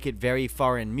still make it very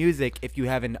far in music if you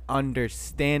have an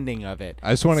understanding of it.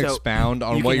 I just want to So expound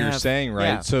on you what can you're have- saying, right?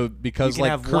 yeah. So because You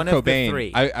can like have Kurt one of the Cobain,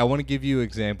 three. I want to give you an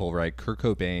example, right? Kurt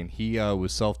Cobain, he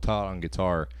was self-taught on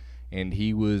guitar, and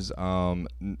he was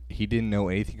he didn't know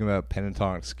anything about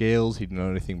pentatonic scales. He didn't know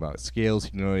anything about scales. He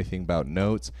didn't know anything about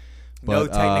notes. But, no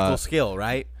technical skill,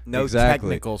 right? No exactly.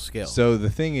 technical skill. So the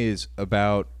thing is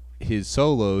about his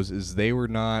solos is they were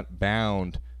not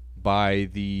bound by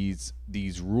these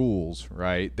rules,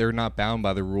 right? They're not bound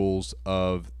by the rules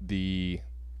of the,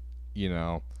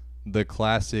 the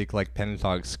classic like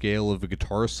pentatonic scale of a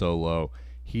guitar solo.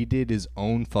 He did his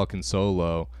own fucking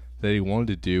solo that he wanted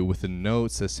to do with the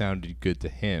notes that sounded good to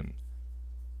him.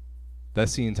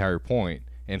 That's the entire point.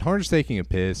 And Hunter's taking a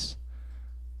piss.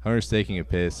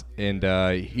 And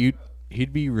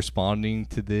he'd be responding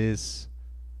to this,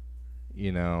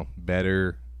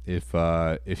 better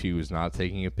if he was not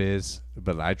taking a piss.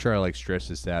 But I try to like stress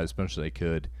this out as much as I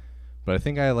could. But I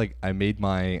think I made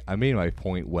my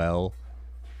point well,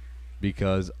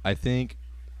 because I think,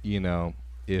 if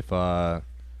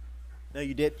no,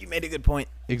 you did. You made a good point.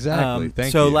 exactly. Thank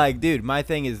you. So like, dude, my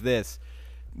thing is this: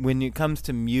 when it comes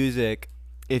to music,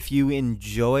 if you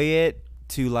enjoy it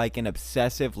to like an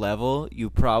obsessive level, you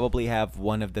probably have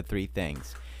one of the three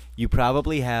things. You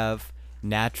probably have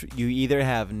you either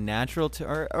have natural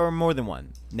or more than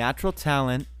one. Natural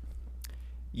talent,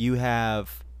 you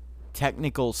have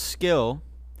technical skill,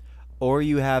 or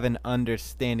you have an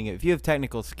understanding. If you have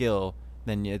technical skill,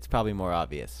 then it's probably more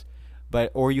obvious.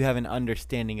 Or you have an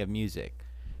understanding of music.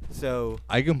 So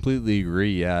I completely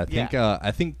agree. Yeah,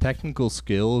 I think technical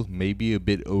skill may be a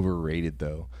bit overrated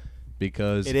though,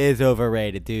 because it is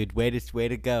overrated, dude. Way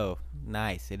to go.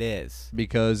 Nice, it is.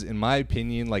 Because in my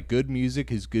opinion, like good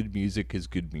music is good music is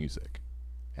good music.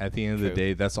 At the end of the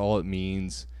day, that's all it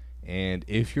means. And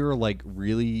if you're like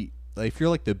if you're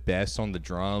like the best on the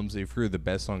drums, if you're the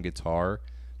best on guitar,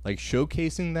 like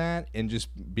showcasing that and just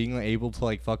being able to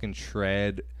like fucking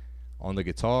shred on the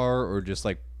guitar or just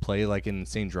like play like an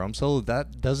insane drum solo,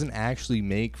 that doesn't actually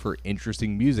make for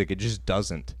interesting music. It just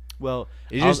doesn't. Well,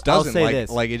 it just doesn't. I'll say like,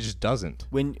 this. Like it just doesn't.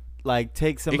 When like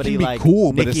take somebody it can be like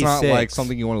cool, Nikki but it's not Sixx. like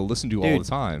something you want to listen to all the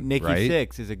time. Nikki right?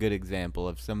 Sixx is a good example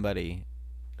of somebody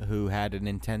who had an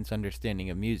intense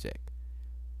understanding of music.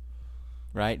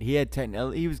 Right? He had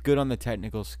he was good on the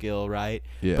technical skill, right?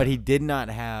 Yeah. But he did not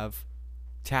have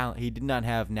talent. He did not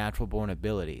have natural born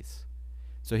abilities.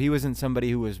 So he wasn't somebody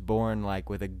who was born like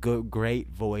with a great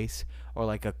voice or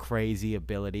like a crazy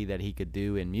ability that he could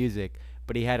do in music,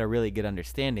 but he had a really good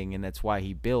understanding, and that's why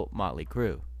he built Motley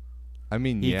Crue. I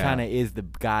mean, he kind of is the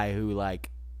guy who like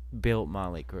built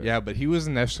Motley Crue. Yeah, but he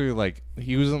wasn't necessarily like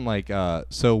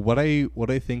so what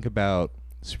I think about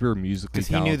super musically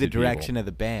talented he knew the direction people, of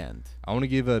the band. I want to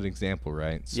give an example,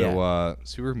 right? So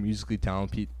super musically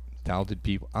talented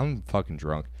people. I'm fucking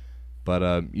drunk,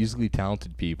 but musically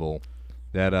talented people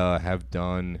that have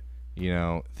done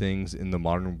things in the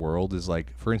modern world is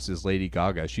like, for instance, Lady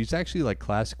Gaga. She's actually like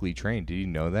classically trained. Did you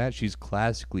know that? She's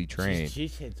classically trained. She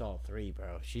hits all three,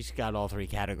 bro. She's got all three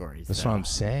categories. That's what I'm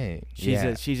saying.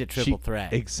 She's a triple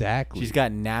threat. Exactly. She's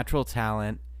got natural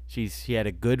talent. She had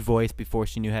a good voice before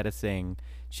she knew how to sing.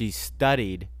 She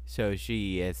studied, so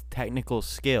she has technical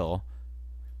skill.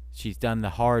 She's done the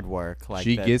hard work, like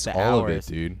she gets the all hours,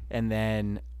 of it, dude. And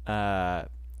then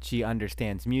she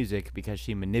understands music because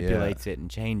she manipulates it and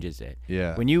changes it.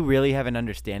 Yeah. When you really have an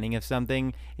understanding of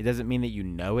something, it doesn't mean that you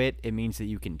know it. It means that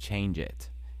you can change it.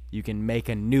 You can make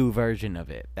a new version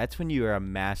of it. That's when you are a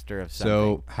master of something.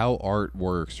 So how art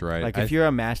works, right? Like if you're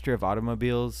a master of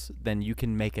automobiles, then you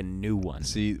can make a new one.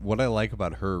 See, what I like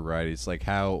about her, right, is like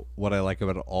what I like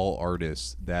about all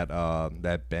artists that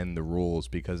bend the rules,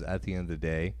 because at the end of the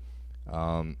day,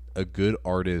 a good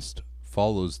artist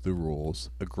follows the rules.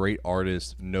 A great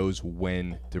artist knows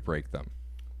when to break them.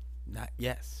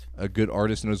 Yes. A good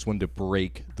artist knows when to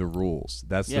break the rules.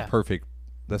 That's the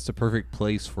perfect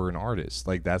place for an artist.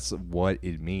 Like that's what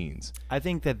it means. I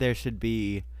think that there should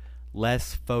be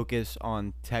less focus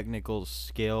on technical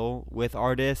skill with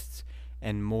artists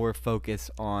and more focus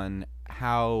on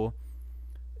how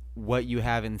what you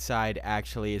have inside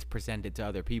actually is presented to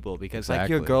other people, because like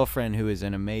your girlfriend, who is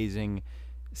an amazing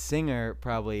singer,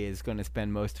 probably is going to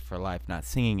spend most of her life not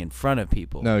singing in front of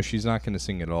people. No, she's not going to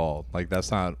sing at all. Like that's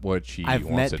not what she wants to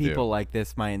do. I've met people like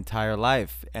this my entire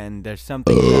life, and there's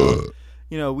something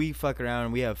about, we fuck around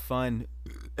and we have fun,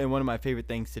 and one of my favorite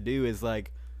things to do is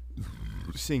like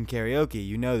sing karaoke.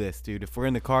 You know this, dude. If we're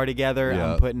in the car together,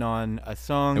 I'm putting on a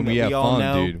song and that we all fun,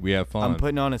 know. Dude. We have fun. I'm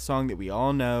putting on a song that we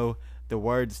all know. the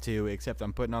words to, except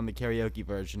I'm putting on the karaoke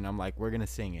version. I'm like, we're gonna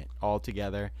sing it all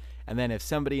together. And then if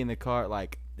somebody in the car,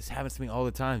 like, this happens to me all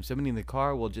the time, somebody in the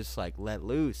car will just like let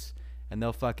loose and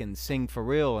they'll fucking sing for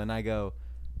real. And I go,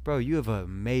 bro, you have an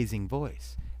amazing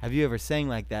voice. Have you ever sang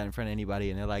like that in front of anybody?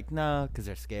 And they're like, no, because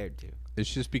they're scared to.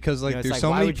 It's just because like it's there's like, so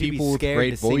why many would you be people with scared great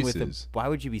to sing with voices. why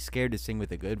would you be scared to sing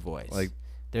with a good voice? Like,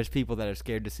 there's people that are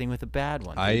scared to sing with a bad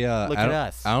one. Look I at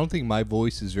us. I don't think my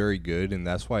voice is very good, and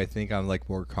that's why I think I'm like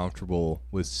more comfortable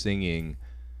with singing,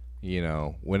 you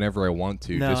know, whenever I want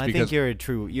to. No, just I because,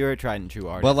 think you're a tried and true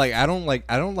artist. but like I don't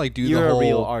like do you're the whole. a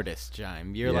real artist,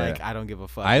 Jime. You're Yeah. like, I don't give a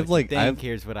fuck. I have what you like think.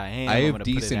 Here's what I am. I I'm have gonna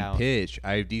put it decent out. pitch.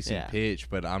 I have decent Yeah. pitch,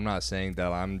 but I'm not saying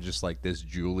that I'm just like this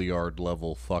Juilliard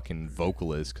level fucking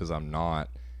vocalist because I'm not.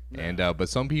 No. And but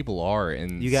some people are,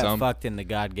 and You got some fucked in the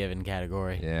God-given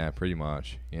category. yeah, pretty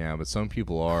much. Yeah, but some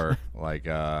people are like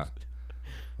are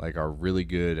really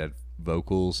good at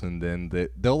vocals, and then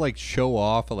they'll like show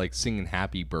off like singing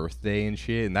Happy Birthday and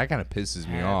shit, and that kind of pisses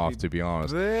me off, to be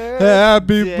honest.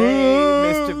 Happy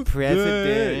birthday, Mr.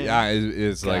 President. Yeah,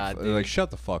 it's God, like dude.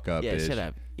 shut the fuck up, Yeah, bitch. shut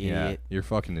up, Yeah, idiot. you're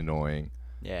fucking annoying.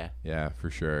 Yeah. Yeah, for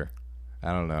sure.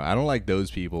 I don't know. I don't like those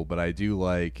people, but I do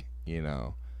like, you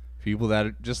know, people that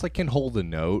are just like can hold a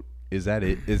note. Is that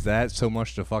it? Is that so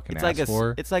much to fucking It's ask like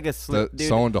for? it's like a slip, dude.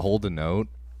 Someone to hold a note.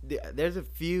 There's a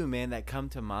few, man, that come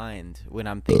to mind when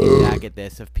I'm thinking back at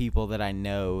this of people that I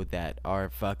know that are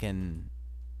fucking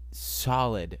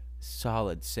solid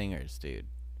singers, dude.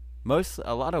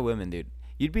 A lot of women, dude.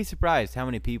 You'd be surprised how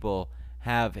many people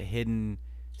have hidden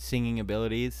singing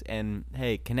abilities. And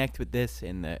hey, connect with this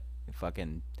in the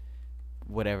fucking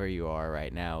whatever you are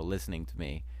right now listening to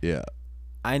me. Yeah.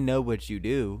 I know what you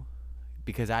do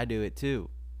because I do it too.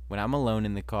 When I'm alone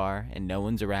in the car and no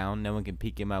one's around, no one can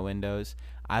peek in my windows,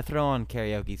 I throw on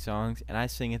karaoke songs and I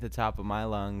sing at the top of my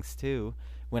lungs too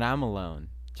when I'm alone.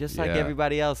 Just like Yeah.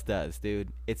 everybody else does, dude.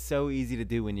 It's so easy to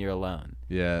do when you're alone,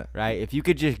 Yeah. right? If you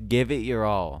could just give it your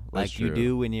all, like That's you true.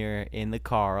 do when you're in the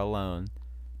car alone.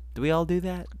 Do we all do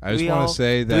that? I just want to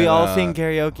say that. Do we all sing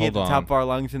karaoke hold at the on. top of our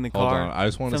lungs in the Hold car? on. I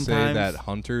just want to say Sometimes. that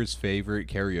Hunter's favorite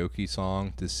karaoke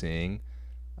song to sing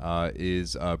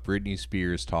is Britney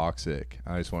Spears' "Toxic."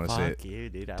 I just want to say Fuck you,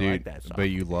 dude. I dude, like that song. but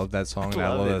you love that song, and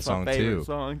I love it. that It's my song favorite too.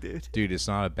 song, dude. Dude, it's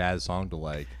not a bad song to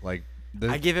like. Like,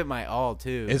 I give it my all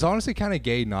too. it's honestly kind of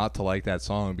gay not to like that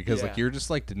song because like Yeah. you're just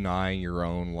like denying your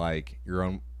own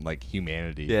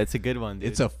humanity. Yeah, it's a good one, dude.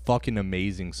 It's a fucking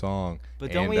amazing song.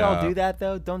 But don't And, we all do that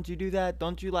though? Don't you do that?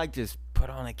 Don't you like just put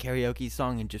on a karaoke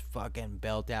song and just fucking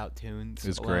belt out tunes?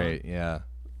 It's alone? great. Yeah.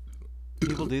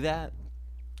 People do that.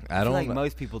 I feel don't like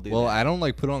most people do. Well, that. I don't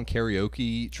like put on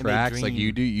karaoke tracks like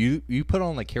you dream. do. You put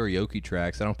on like karaoke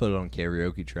tracks. I don't put it on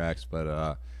karaoke tracks,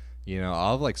 but you know,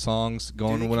 I'll have like songs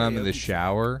going the when I'm in the karaoke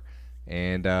shower,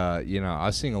 and you know, I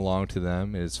sing along to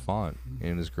them, and it's fun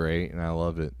and it's great, and I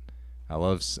love it.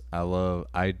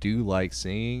 I do like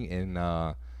singing,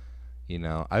 and you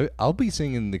know, I'll be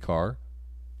singing in the car.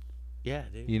 Yeah,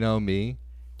 dude. You know me.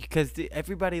 Because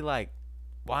everybody like,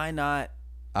 why not?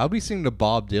 I'll be singing to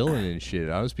Bob Dylan and shit.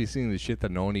 I'll just be singing the shit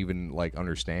that no one even like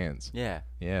understands. Yeah.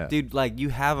 Yeah. Dude, like you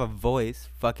have a voice,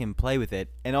 fucking play with it.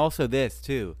 And also this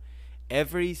too.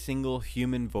 Every single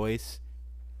human voice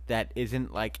that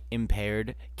isn't like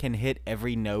impaired can hit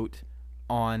every note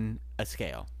on a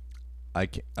scale. I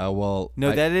can. Well.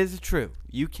 No, that is true.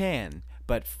 You can,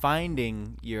 but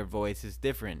finding your voice is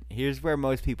different. Here's where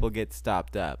most people get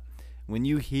stopped up. When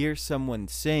you hear someone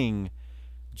sing,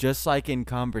 just like in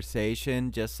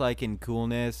conversation, just like in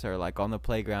coolness or like on the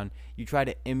playground, you try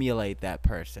to emulate that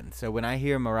person. So when I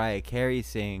hear Mariah Carey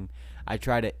sing, I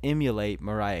try to emulate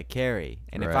Mariah Carey.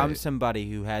 And if I'm Right. somebody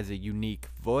who has a unique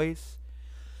voice,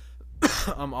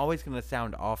 I'm always going to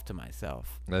sound off to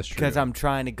myself. That's true. Because I'm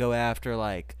trying to go after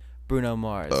like Bruno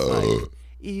Mars, like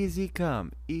easy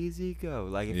come, easy go.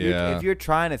 Like if you're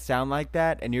trying to sound like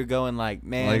that and you're going like,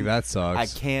 man, like that sucks.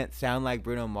 I can't sound like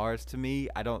Bruno Mars to me.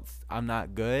 I'm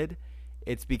not good.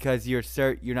 It's because you're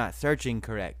not searching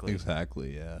correctly.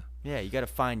 Exactly. Yeah. Yeah, you got to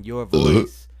find your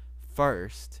voice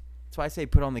first. That's why I say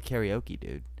put on the karaoke,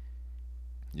 dude.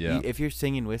 Yeah. If you're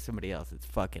singing with somebody else, it's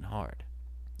fucking hard.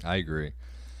 I agree.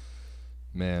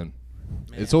 Man.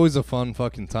 It's always a fun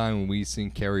fucking time when we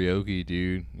sing karaoke,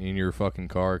 dude, in your fucking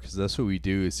car, because that's what we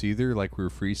do. It's either like we're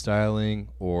freestyling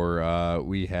or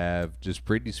we have just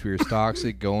Britney Spears'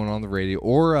 Toxic going on the radio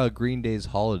or Green Day's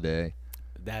Holiday.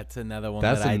 That's another one.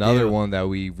 That's that another I do. one that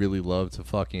we really love to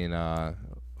fucking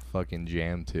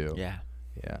jam to. Yeah.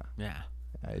 Yeah. Yeah.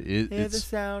 Hear Hear the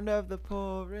sound of the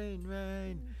pouring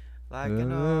rain, like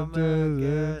an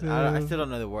Armageddon. I still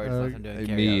don't know the words unless I'm doing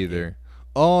karaoke. Me either.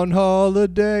 on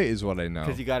holiday is what I know.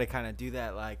 Because you got to kind of do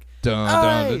that like.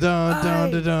 Dun dun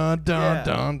dun dun dun dun dun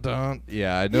dun dun.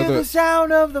 Yeah, I know the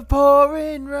sound of the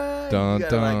pouring rain. Dun, You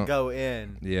gotta dun. like go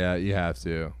in. Yeah, you have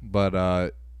to.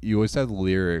 But you always have the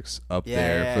lyrics up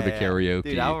there for the karaoke.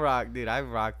 Dude, I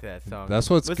rocked that song. That's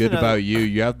what's good about you.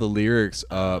 You have the lyrics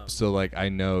up, so like I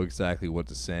know exactly what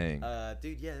to sing.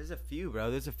 Dude, yeah, there's a few, bro.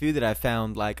 There's a few that I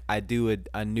found like I do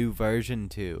a new version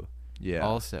to. Yeah.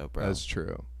 Also, bro. That's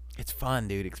true. It's fun,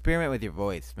 dude. Experiment with your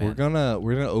voice, man. We're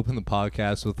gonna open the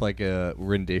podcast with like a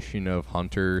rendition of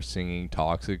Hunter singing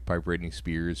 "Toxic" by Britney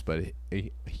Spears, but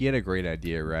he had a great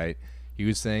idea, right? He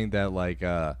was saying that like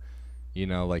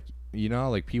like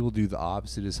people do the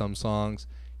opposite of some songs.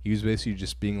 He was basically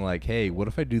just being like, hey, what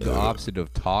if I do the opposite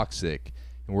of "Toxic"?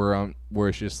 And where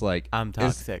it's just like I'm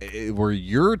toxic. Where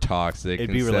you're toxic.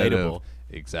 It'd be relatable.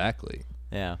 Exactly.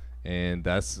 Yeah. And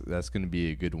that's going to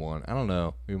be a good one. I don't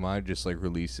know. We might just like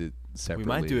release it separately.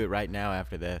 We might do it right now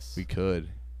after this. We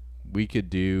could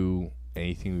do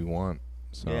anything we want.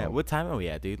 So yeah. What time are we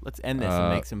at, dude? Let's end this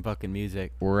and make some fucking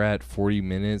music. We're at 40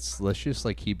 minutes. Let's just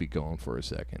like keep it going for a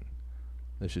second.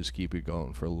 Let's just keep it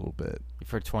going for a little bit.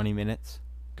 For 20 minutes?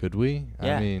 Could we?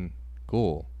 Yeah. I mean,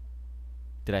 cool.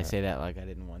 Did I say that like I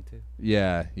didn't want to?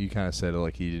 Yeah, you kind of said it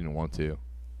like you didn't want to.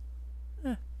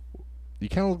 You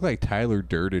kind of look like Tyler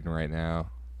Durden right now.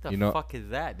 What the fuck is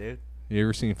that, dude? You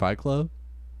ever seen Fight Club?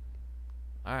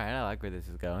 All right, I like where this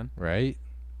is going. Right?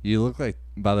 You look like,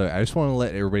 by the way, I just want to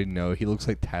let everybody know he looks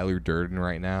like Tyler Durden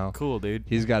right now. Cool, dude.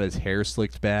 He's got his hair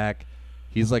slicked back.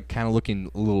 He's like kind of looking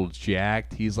a little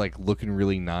jacked. He's like looking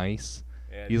really nice.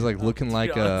 Yeah, he's like looking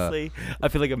like honestly, I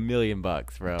feel like $1 million,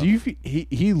 bro. Do you?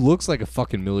 He looks like a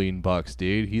fucking $1 million,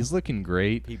 dude. He's looking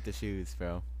great. Peep the shoes,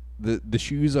 bro. The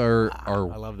shoes are I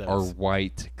love those. are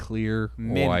white, clear,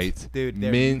 mint, white, dude.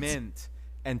 They're mint.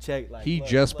 And check. Like, he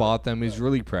just bought them. He's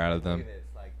really proud of them. Look at this,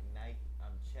 like Nike,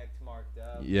 checked marked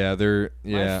up. Yeah, they're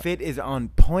My fit is on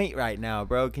point right now,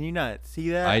 bro. Can you not see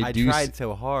that? I tried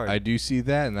so hard. I do see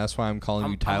that, and that's why I'm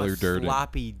calling you Tyler Durden. I'm a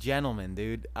sloppy gentleman,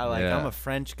 dude. I'm a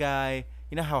French guy.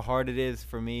 You know how hard it is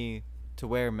for me to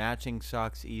wear matching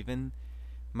socks even?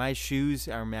 My shoes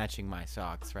are matching my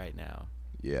socks right now.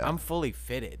 Yeah. I'm fully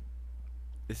fitted.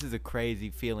 This is a crazy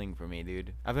feeling for me,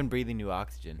 dude. I've been breathing new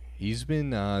oxygen. He's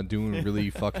been doing really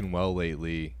fucking well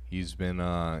lately. He's been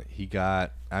Talk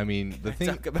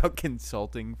about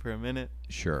consulting for a minute.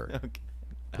 Sure. Okay.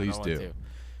 Please do.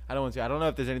 I don't want to. I don't know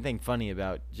if there's anything funny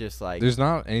about just like. There's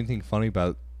not anything funny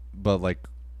about, but like,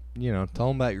 tell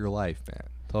them about your life, man.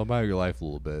 Tell them about your life a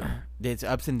little bit. It's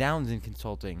ups and downs in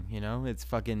consulting, It's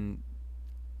fucking.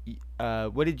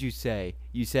 What did you say?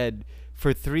 You said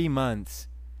for 3 months.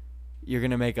 You're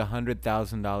going to make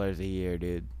 $100,000 a year,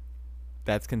 dude.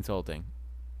 That's consulting.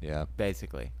 Yeah.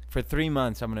 Basically. For 3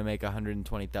 months, I'm going to make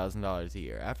 $120,000 a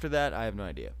year. After that, I have no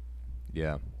idea.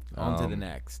 Yeah. On to the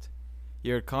next.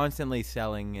 You're constantly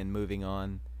selling and moving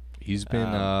on. He's been...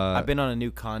 I've been on a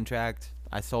new contract.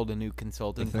 I sold a new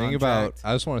consulting contract.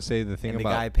 I just want to say the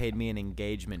guy paid me an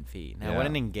engagement fee. Now, what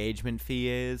an engagement fee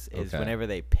is whenever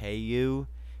they pay you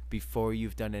before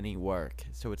you've done any work.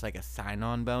 So it's like a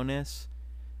sign-on bonus.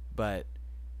 But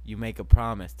you make a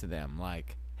promise to them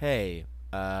like, hey,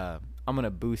 I'm going to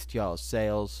boost y'all's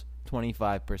sales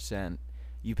 25%.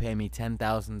 You pay me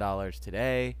 $10,000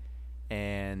 today,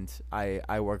 and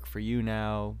I work for you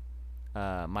now.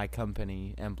 My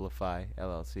company, Amplify,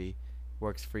 LLC,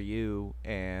 works for you,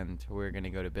 and we're going to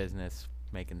go to business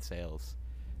making sales.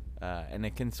 And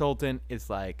a consultant is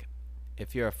like,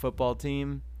 if you're a football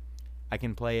team, I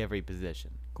can play every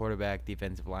position. Quarterback,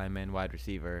 defensive lineman, wide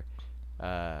receiver,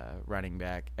 running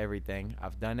back, everything.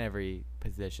 I've done every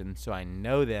position, so I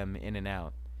know them in and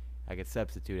out. I could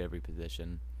substitute every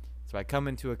position. So I come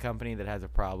into a company that has a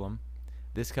problem.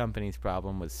 This company's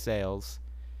problem was sales.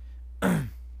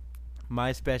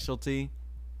 My specialty,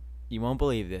 you won't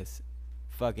believe this,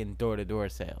 fucking door-to-door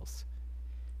sales.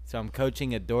 So I'm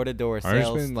coaching a door-to-door sales.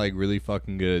 I've been like really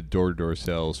fucking good at door-to-door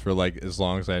sales for like as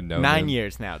long as I've known him. 9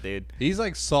 years now, dude. He's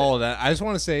like solid. I just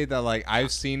want to say that like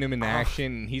I've seen him in action,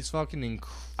 and he's fucking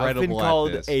incredible at this. I've been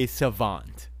called a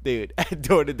savant, dude, at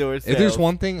door-to-door sales. If there's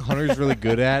one thing Hunter's really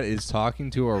good at is talking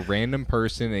to a random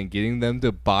person and getting them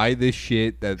to buy this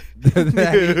shit that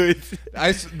dude,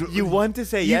 you want to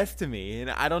say yes to me,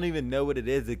 and I don't even know what it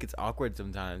is. It gets awkward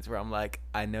sometimes where I'm like,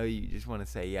 I know you just want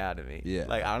to say yeah to me. Yeah.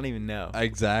 Like, I don't even know.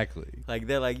 Exactly. Like,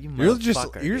 they're like, you're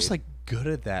just like good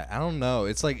at that. I don't know.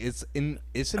 It's like it's an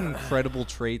incredible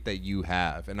trait that you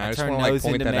have, and I just want to like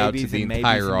point that out to the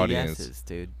entire audience, yeses,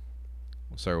 dude.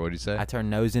 Sorry, what did you say? I turn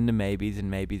no's into maybes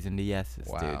and maybes into yeses,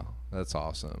 wow, dude. That's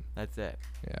awesome. That's it.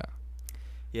 Yeah.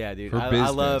 Yeah, dude. For I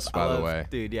business, love, by the way.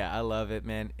 dude. Yeah, I love it,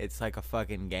 man. It's like a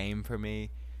fucking game for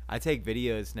me. I take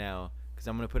videos now because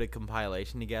I'm gonna put a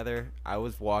compilation together. I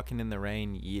was walking in the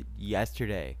rain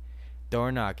yesterday,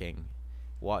 door knocking,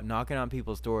 knocking on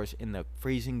people's doors in the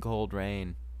freezing cold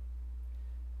rain.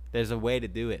 There's a way to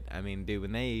do it. I mean, dude,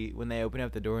 when they open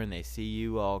up the door and they see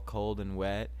you all cold and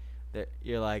wet,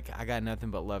 you're like, I got nothing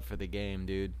but love for the game,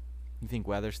 dude. You think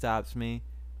weather stops me?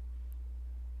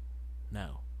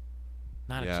 No.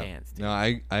 Not a chance, dude. No,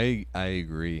 I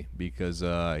agree because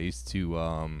I used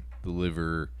to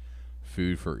deliver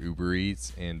food for Uber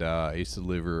Eats, and I used to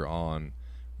deliver on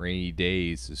rainy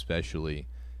days, especially,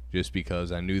 just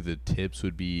because I knew the tips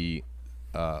would be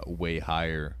way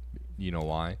higher. You know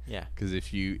why? Yeah. Because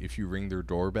if you ring their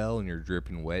doorbell and you're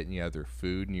dripping wet and you have their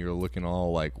food and you're looking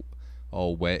all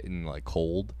wet and like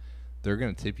cold, they're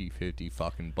gonna tip you $50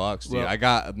 dude. Well, I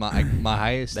got my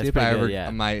highest tip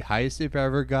my highest tip I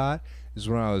ever got is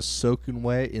when I was soaking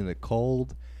wet in the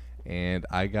cold, and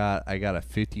I got a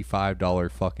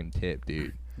 $55 fucking tip,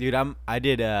 dude. Dude, I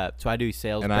do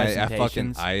sales And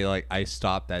presentations. I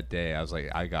stopped that day. I was like,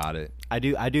 I got it. I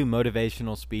do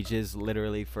motivational speeches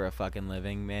literally for a fucking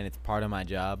living, man. It's part of my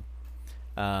job.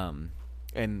 And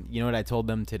you know what I told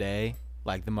them today?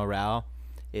 Like, the morale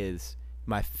is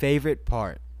my favorite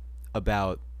part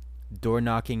about door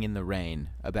knocking in the rain,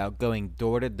 about going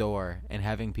door to door and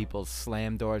having people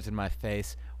slam doors in my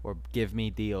face or give me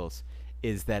deals,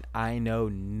 is that I know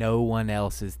no one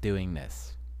else is doing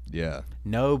this. Yeah.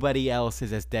 Nobody else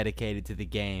is as dedicated to the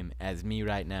game as me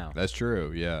right now. That's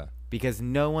true, yeah. Because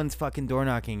no one's fucking door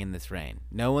knocking in this rain.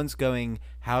 No one's going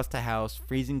house to house,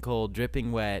 freezing cold,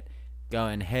 dripping wet,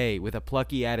 going, hey, with a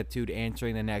plucky attitude,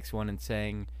 answering the next one and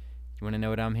saying, you want to know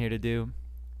what I'm here to do? I'm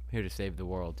here to save the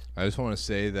world. I just want to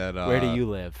say that... Where do you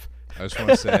live? I just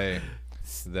want to say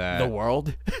that... The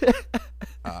world?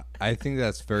 I think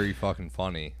that's very fucking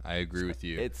funny. I agree with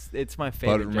you. It's my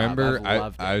favorite But remember, job. I've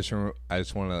loved it. I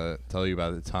just want to tell you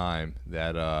about the time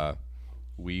that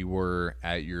we were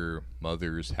at your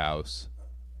mother's house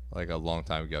like a long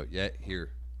time ago. Yeah,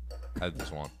 here. Had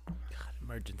this one. God,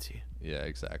 emergency. Yeah,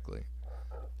 exactly.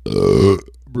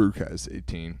 Brewcast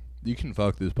 18. You can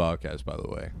fuck this podcast, by the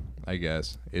way. I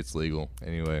guess. It's legal.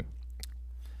 Anyway.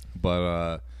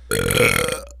 But,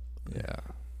 yeah.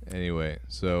 Anyway,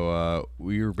 so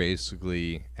we were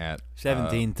basically at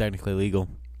 17 technically legal.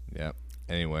 Yeah.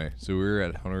 Anyway, so we were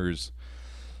at Hunter's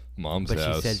mom's house.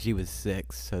 But she said she was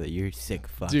 6, so that you're sick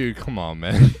fuck. Dude, come on,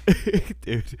 man.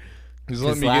 Dude. Just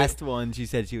let me one, she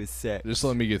said she was sick. Just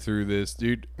let me get through this,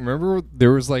 dude. Remember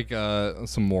there was like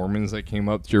some Mormons that came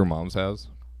up to your mom's house?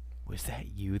 Was that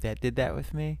you that did that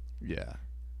with me? Yeah.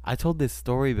 I told this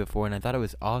story before, and I thought it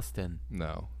was Austin.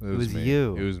 No, it was me.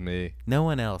 you. It was me. No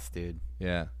one else, dude.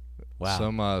 Yeah.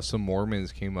 Wow. Some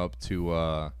Mormons came up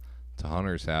to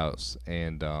Hunter's house,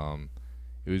 and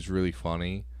it was really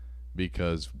funny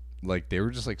because like they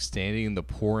were just like standing in the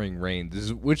pouring rain.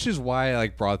 Which is why I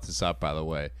like brought this up, by the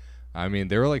way. I mean,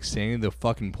 they were like standing in the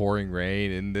fucking pouring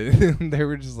rain, and they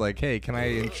were just like, "Hey, can I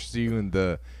interest you in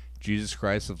the Jesus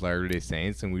Christ of Latter-day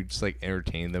Saints?" And we just like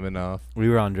entertained them enough. We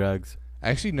were on drugs.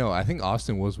 Actually, no. I think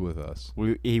Austin was with us.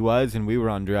 He was, and we were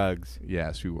on drugs.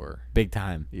 Yes, we were. Big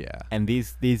time. Yeah. And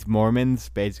these Mormons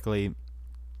basically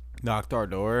knocked our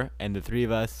door, and the three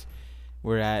of us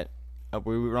were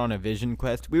we were on a vision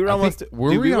quest. We were almost.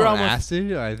 Were we on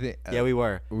acid? I think. Yeah, we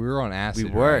were. We were on acid.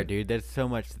 We were, right? dude. There's so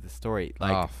much to the story.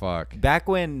 Like, oh fuck. Back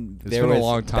when It's been a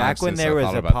long time back when since there I was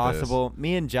thought a about possible.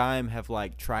 Me and Jaime have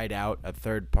like tried out a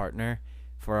third partner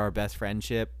for our best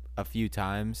friendship a few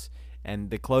times.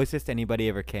 And the closest anybody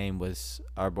ever came was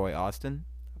our boy Austin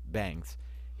Bangs.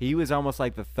 He was almost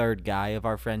like the third guy of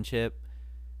our friendship.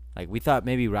 Like, we thought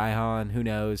maybe Raihan, who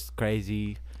knows,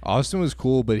 crazy. Austin was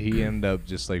cool, but he ended up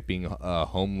just like being a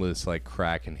homeless, like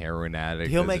crack and heroin addict.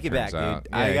 He'll make it back, out.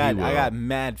 dude. Yeah, I got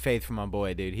mad faith for my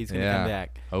boy, dude. He's gonna come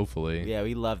back. Hopefully. Yeah,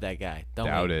 we love that guy.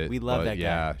 Doubt it. We love that guy.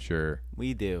 Yeah, sure.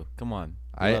 We do. Come on.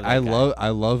 I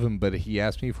love him, but he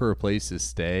asked me for a place to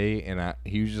stay, and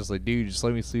he was just like, dude, just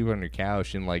let me sleep on your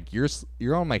couch, and like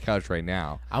you're on my couch right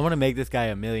now. I want to make this guy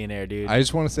a millionaire, dude. I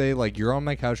just want to say, like, you're on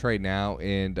my couch right now,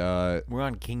 and we're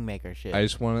on Kingmaker shit. I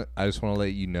just want to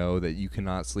let you know that you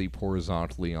cannot sleep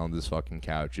horizontally on this fucking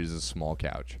couch. It's a small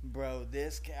couch. Bro,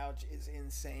 this couch is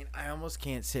insane. I almost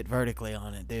can't sit vertically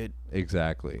on it, dude.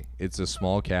 Exactly. It's a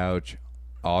small couch.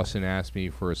 Austin asked me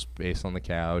for a space on the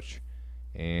couch.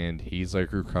 And he's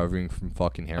like recovering from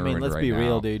fucking heroin right now. Let's be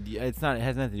real, dude. It has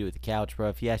nothing to do with the couch, bro.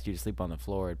 If he asked you to sleep on the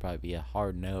floor, it'd probably be a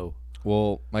hard no.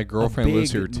 Well, my girlfriend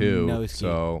lives here too, no-ski.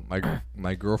 so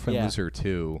my girlfriend lives here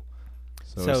too.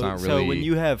 So it's not really. So when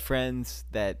you have friends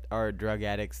that are drug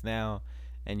addicts now,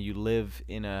 and you live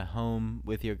in a home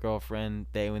with your girlfriend,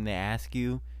 when they ask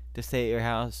you to stay at your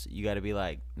house, you got to be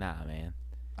like, nah, man.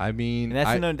 I mean,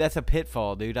 And that's a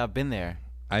pitfall, dude. I've been there.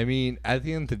 I mean, at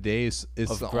the end of the day, it's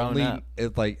the only.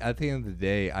 It's like at the end of the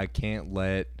day, I can't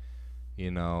let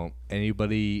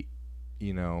anybody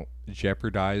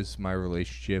jeopardize my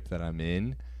relationship that I'm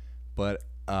in. But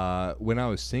when I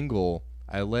was single,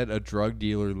 I let a drug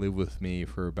dealer live with me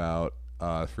for about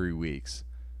 3 weeks.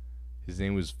 His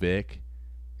name was Vic,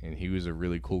 and he was a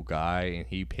really cool guy, and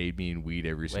he paid me in weed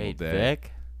every single day.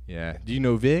 Vic? Yeah. Do you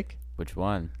know Vic? Which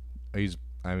one? He's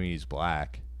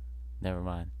black. Never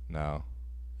mind. No.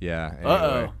 Yeah. Anyway.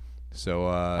 Uh-oh. So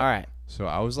all right. So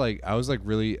I was like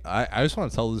really I just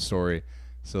want to tell this story.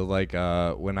 So like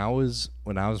when I was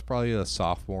probably a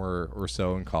sophomore or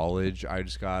so in college, I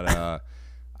just got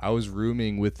I was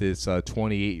rooming with this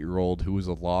 28-year-old who was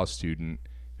a law student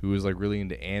who was like really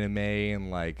into anime and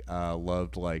like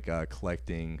loved like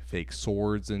collecting fake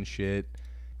swords and shit.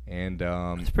 And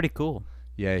it's pretty cool.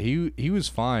 Yeah, he was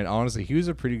fine. Honestly, he was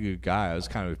a pretty good guy. I was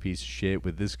kind of a piece of shit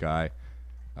with this guy.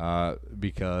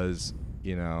 Because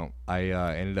I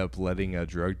ended up letting a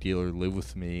drug dealer live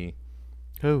with me.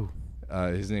 Who?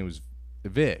 His name was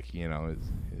Vic.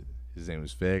 His name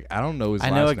was Vic. I don't know his. I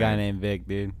last know a name. guy named Vic,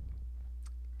 dude.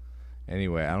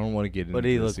 Anyway, I don't want to get into. What did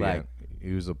he this look again. like?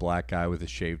 He was a black guy with a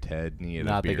shaved head, and he had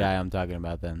Not a beard. the guy I'm talking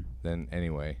about. Then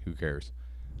Anyway, who cares?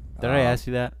 Did I ask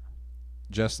you that?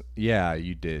 Yeah,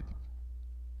 you did.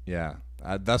 Yeah,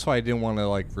 that's why I didn't want to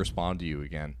like respond to you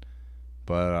again.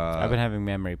 But I've been having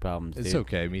memory problems. It's dude.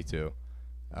 okay, me too.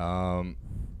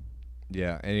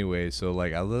 Yeah. Anyway, so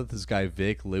like I let this guy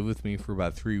Vic live with me for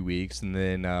about 3 weeks, and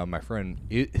then my friend,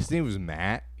 his name was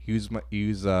Matt. He's my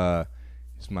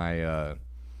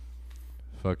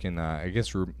fucking I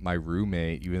guess my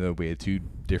roommate, even though we had 2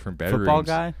 different bedrooms. Football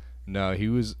guy? No, he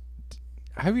was.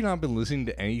 Have you not been listening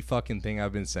to any fucking thing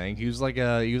I've been saying? He was like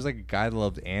a guy that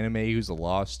loved anime. He was a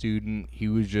law student. He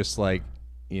was just like.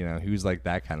 He was like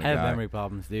that kind of guy. I have memory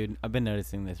problems, dude. I've been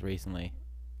noticing this recently.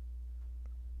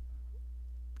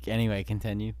 Anyway,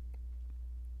 continue.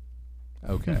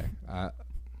 Okay.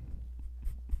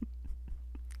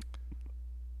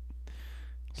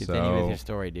 Continue with your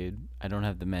story, dude. I don't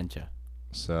have dementia.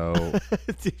 So,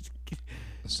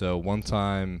 so one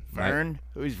time... Vern?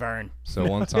 Who's Vern? So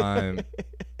one time,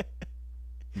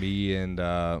 me and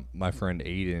my friend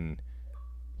Aiden,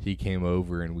 he came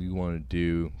over and we wanted to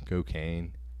do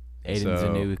cocaine. Aiden's a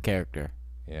new character.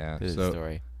 Yeah. To the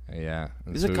story. Yeah.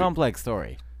 It's a complex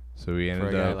story. So we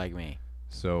ended for a guy up like me.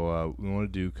 So we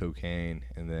wanted to do cocaine,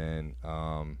 and then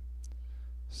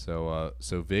so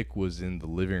Vic was in the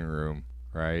living room,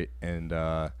 right? And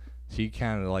he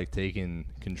kind of like taking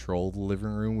control of the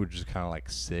living room, which is kind of like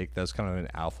sick. That's kind of an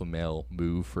alpha male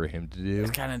move for him to do.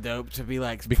 It's kind of dope to be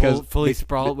like fully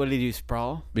sprawled. What did he do?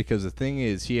 Sprawl? Because the thing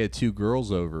is, he had 2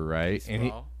 girls over, right?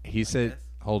 And he said, this?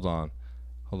 hold on.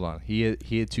 He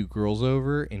had 2 girls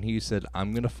over, and he said,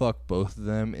 I'm gonna fuck both of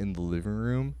them in the living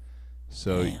room.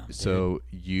 So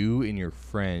you and your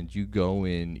friend, you go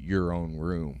in your own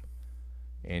room,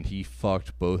 and he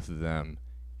fucked both of them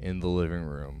in the living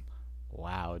room.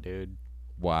 Wow, dude.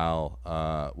 While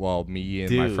me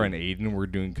and my friend Aiden were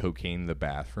doing cocaine in the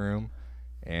bathroom,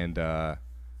 and yeah,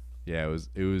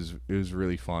 it was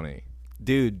really funny.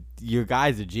 Dude, your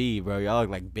guy's a G, bro. Y'all look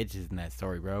like bitches in that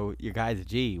story, bro. Your guy's a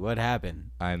G. What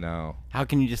happened? I know. How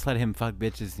can you just let him fuck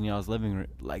bitches in y'all's living room?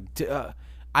 Like,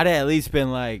 I'd at least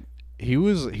been like, he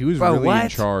was bro, really what? in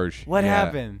charge. What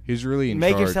happened? He was really in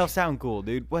Make charge. yourself sound cool,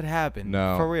 dude. What happened?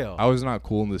 No, for real. I was not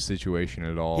cool in this situation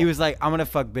at all. He was like, I'm gonna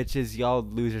fuck bitches. Y'all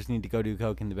losers need to go do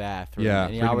coke in the bathroom. Yeah,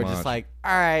 and y'all were pretty just much. like,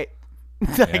 all right.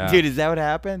 Like, Yeah. dude, is that what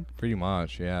happened? Pretty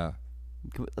much, yeah.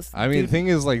 Let's, I mean, dude, the thing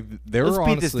is, like, they let's were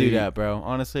beat honestly. this dude up, bro.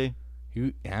 Honestly,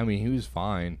 He was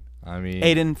fine. I mean,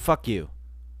 Aiden, fuck you.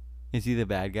 Is he the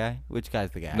bad guy? Which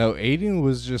guy's the guy? no, Aiden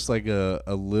was just like a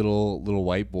little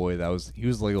white boy that was. He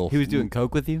was like a. He was doing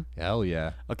coke with you? Hell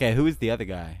yeah. Okay, who was the other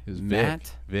guy? It was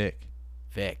Matt? Vic.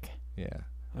 Vic. Yeah.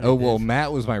 What Oh is well, this?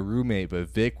 Matt was my roommate, but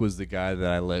Vic was the guy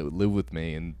that I let live with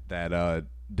me and that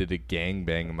did a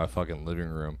gangbang in my fucking living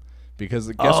room. Because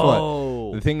guess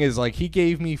what? The thing is, like, he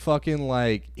gave me fucking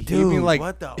like he gave me Dude, like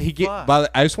what the he fuck? But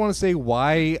I just want to say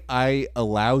why I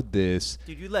allowed this.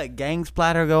 Dude, you let gang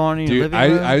splatter go on in your Dude,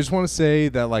 living room? I just want to say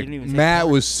that like didn't even say Matt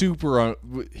color. was super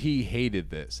he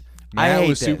hated this. I Matt hate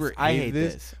was this. super I hated hate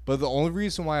this. this. But the only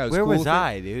reason why I was Where cool was with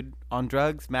I, dude? On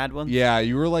drugs? Mad ones? Yeah,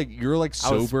 you were like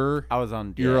sober. I was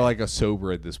on. You were yeah. like a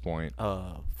sober at this point.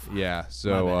 Oh. Fuck. Yeah.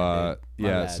 So My bad, dude. My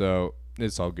yeah, bad. so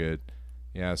it's all good.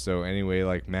 Yeah, so anyway,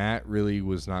 like Matt really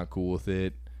was not cool with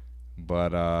it.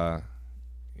 But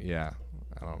yeah,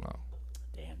 I don't know.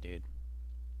 dude.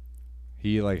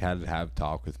 He like had to have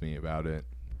talk with me about it.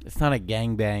 It's not a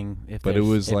gangbang if But it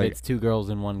was if like, it's 2 girls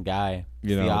and 1 guy.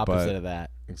 It's the opposite of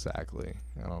that. Exactly.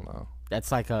 I don't know.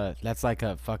 That's like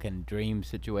a fucking dream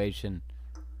situation.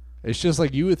 It's just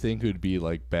like you would think it would be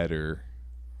like better.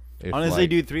 If, Honestly, like,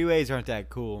 dude, 3-ways aren't that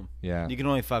cool. Yeah. You can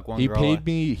only fuck 1 He girl. paid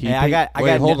me. I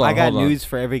got news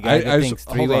for every guy that thinks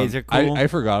 3-ways are cool. I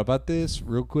forgot about this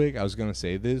real quick. I was gonna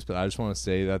say this, but I just want to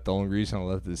say that the only reason I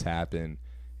let this happen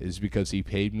is because he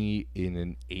paid me in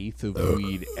an eighth of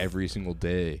weed every single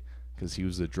day because he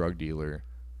was a drug dealer.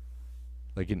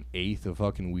 Like an eighth of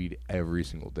fucking weed every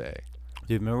single day.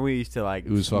 Dude, remember we used to like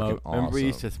it was smoke, fucking awesome. Remember we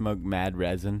used to smoke mad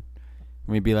resin?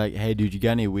 And we'd be like, hey, dude, you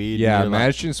got any weed? Yeah,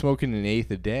 imagine smoking an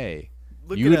eighth a day.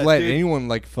 Look You would us, let dude. anyone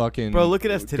like fucking. Bro, look at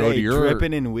us today,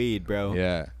 dripping in weed, bro.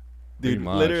 Yeah. Dude,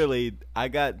 literally,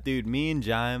 me and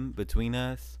Jaime, between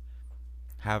us,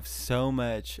 have so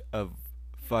much of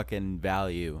fucking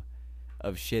value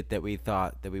of shit that we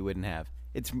thought that we wouldn't have.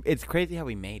 It's crazy how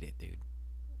we made it, dude.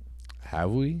 Have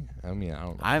we? I mean, I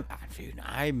don't know. I'm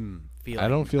feeling. I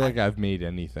don't feel like I've made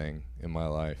anything in my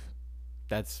life.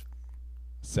 That's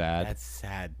sad. That's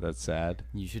sad. That's sad.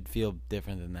 You should feel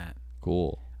different than that.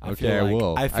 Cool. I Okay, I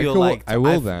will. I feel like I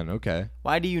will then. Okay.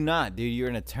 Why do you not, dude? You're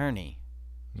an attorney.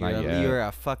 Not yet. You're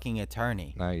a fucking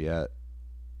attorney. Not yet.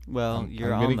 Well,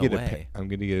 you're on the way. I'm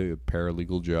gonna get a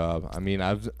paralegal job. I mean,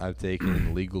 I've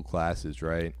taken legal classes,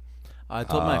 right? I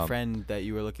told my friend that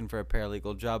you were looking for a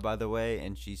paralegal job, by the way,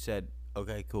 and she said,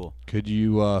 "Okay, cool." Could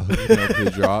you hook me up to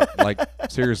the job? Like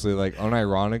seriously, like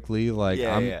unironically, like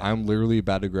I'm literally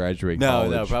about to graduate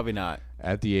college. No, probably not.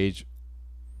 At the age.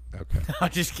 Okay. I'm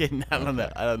just kidding. I don't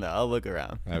know. I'll look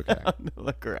around. Okay. I'll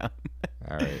look around.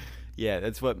 All right. Yeah,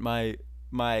 that's what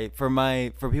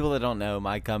for people that don't know,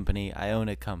 my company, I own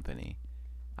a company.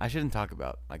 I shouldn't talk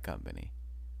about my company.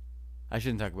 I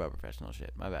shouldn't talk about professional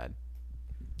shit. My bad.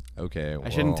 Okay. I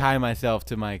shouldn't tie myself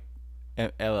to my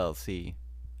LLC.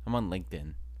 I'm on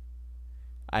LinkedIn.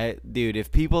 Dude, if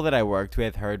people that I worked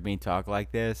with heard me talk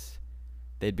like this,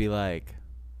 they'd be like,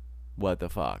 "What the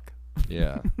fuck?"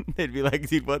 Yeah. They'd be like,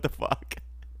 "Dude, what the fuck?"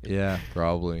 Yeah,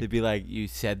 probably. They'd be like, "You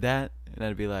said that?" And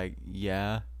I'd be like,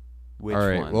 "Yeah." Which all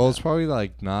right. one? Well, it's probably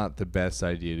like not the best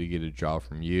idea to get a job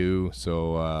from you.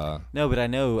 So. No, but I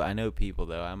know people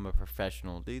though. I'm a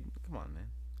professional, dude. Come on, man.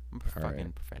 I'm a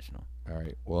fucking professional. All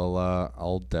right. Well,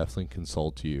 I'll definitely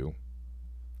consult you.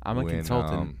 I'm a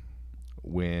consultant.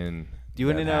 When do you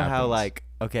want to know how, like,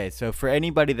 okay, so for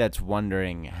anybody that's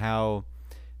wondering how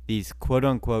these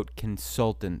quote-unquote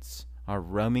consultants are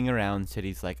roaming around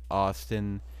cities like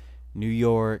Austin, New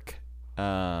York,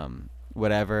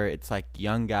 whatever, it's like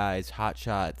young guys, hot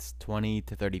shots, 20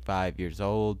 to 35 years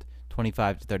old,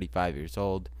 25 to 35 years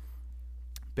old.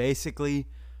 Basically,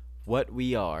 what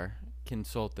we are,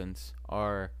 consultants,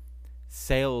 are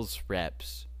sales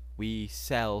reps. We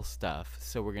sell stuff,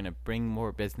 so we're going to bring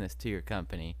more business to your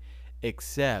company,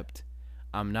 except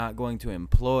I'm not going to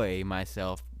employ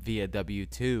myself via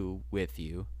W-2 with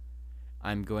you.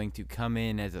 I'm going to come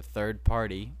in as a third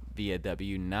party via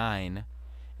W-9,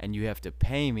 and you have to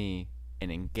pay me an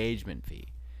engagement fee.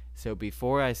 So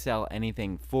before I sell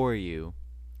anything for you,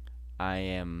 I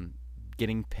am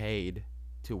getting paid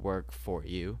to work for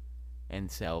you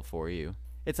and sell for you.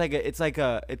 It's like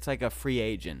a free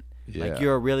agent. Yeah. Like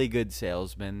you're a really good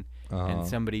salesman, and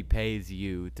somebody pays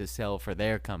you to sell for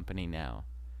their company now.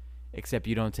 Except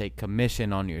you don't take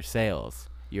commission on your sales.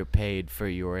 You're paid for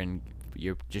you're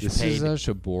just paid. This is such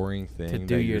a boring thing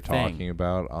that you're talking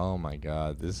about. Oh my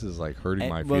god, this is like hurting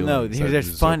my feelings. Well, no,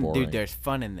 there's fun, dude. There's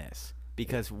fun in this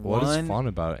because what is fun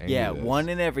about any of this? 1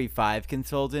 in every 5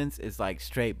 consultants is like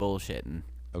straight bullshitting.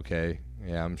 Okay,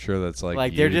 yeah, I'm sure that's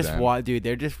like they're just dude.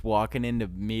 They're just walking into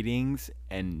meetings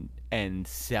and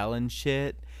selling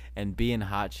shit and being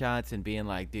hot shots and being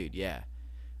like, dude, yeah,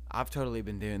 I've totally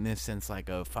been doing this since like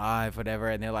 05, whatever,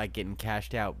 and they're like getting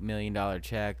cashed out $1 million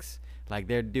checks. Like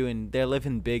they're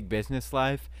living big business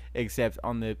life, except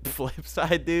on the flip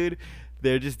side, dude,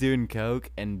 they're just doing coke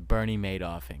and Bernie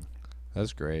Madoffing.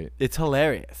 That's great. It's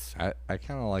hilarious. I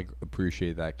kind of like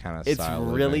appreciate that kind of style.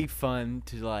 It's really fun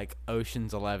to like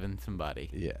Ocean's 11 somebody.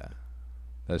 Yeah,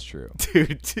 that's true.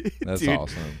 Dude, that's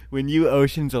awesome. When you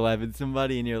Ocean's 11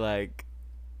 somebody and you're like,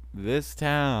 this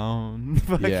town,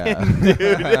 fucking dude,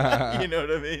 you know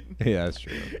what I mean? Yeah, that's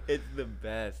true. It's the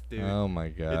best, dude. Oh my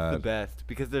god, it's the best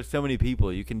because there's so many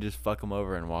people. You can just fuck them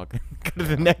over and walk go to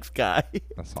the next guy.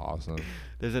 That's awesome.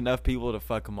 There's enough people to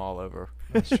fuck them all over.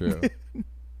 That's true.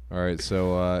 All right,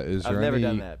 so is there I've never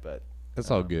done that, but that's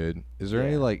all good. Is there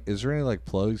any like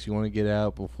plugs you want to get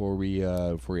out before we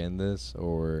end this,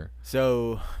 or?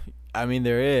 So, I mean,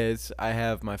 there is. I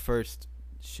have my first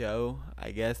show,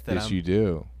 I guess. That Yes, I'm, you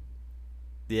do.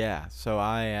 Yeah, so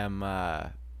I'm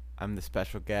the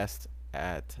special guest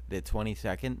at the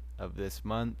 22nd of this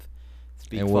month.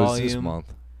 Speak And Volume. what is this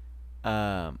month?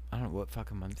 I don't know what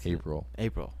fucking month. Is it? April.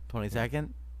 April 22nd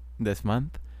this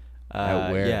month.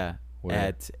 At where? Yeah.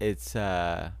 Where? It's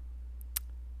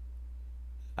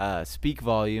Speak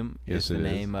Volume Yes, is the it is.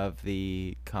 name of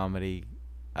the comedy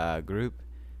group,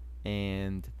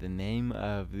 and the name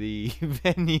of the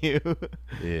venue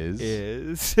Is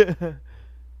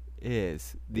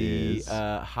is the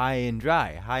High and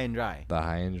Dry. High and Dry. the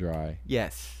High and Dry.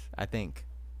 Yes, I think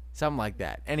something like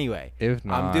that. Anyway, If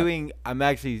not, I'm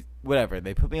actually whatever.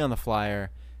 They put me on the flyer,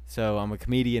 so I'm a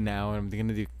comedian now, and I'm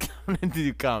gonna do I'm gonna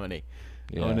do comedy.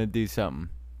 yeah. I want to do something.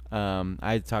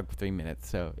 I had to talk for 3 minutes,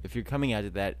 so if you're coming out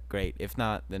of that, great. If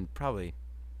not, then probably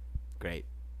great.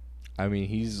 I mean,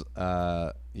 he's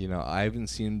I haven't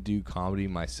seen him do comedy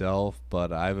myself,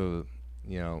 but I have a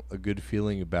good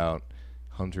feeling about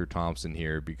Hunter Thompson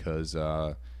here because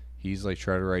he's like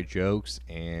trying to write jokes,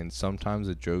 and sometimes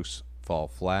the jokes fall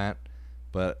flat.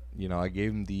 But I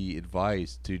gave him the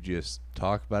advice to just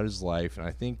talk about his life, and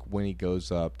I think when he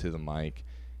goes up to the mic,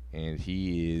 and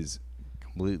he is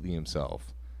completely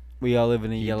himself, We all live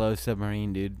in a yellow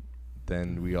submarine, dude.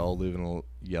 then we all live in a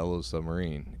yellow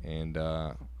submarine. And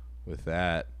with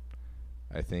that,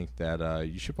 I think that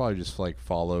you should probably just like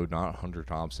follow not Hunter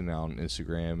Thompson on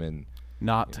Instagram and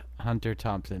Not Hunter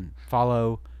Thompson.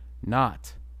 Follow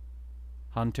not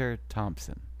Hunter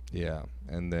Thompson. yeah,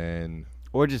 and then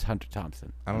Or just Hunter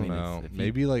Thompson. I don't mean, know, if you-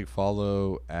 maybe like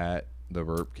follow at the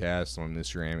Burpcast on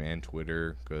Instagram and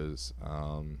Twitter because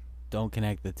Don't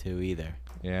connect the two either.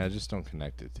 yeah, just don't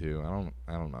connect it to.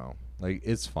 I don't know. Like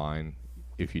it's fine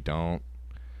if you don't.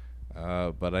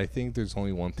 But I think there's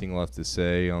only one thing left to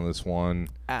say on this one.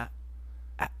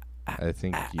 I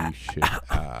think you should.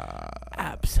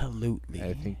 Absolutely.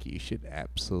 I think you should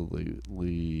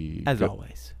absolutely. As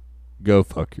always. Go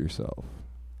fuck yourself.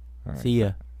 All right. See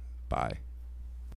ya. Bye.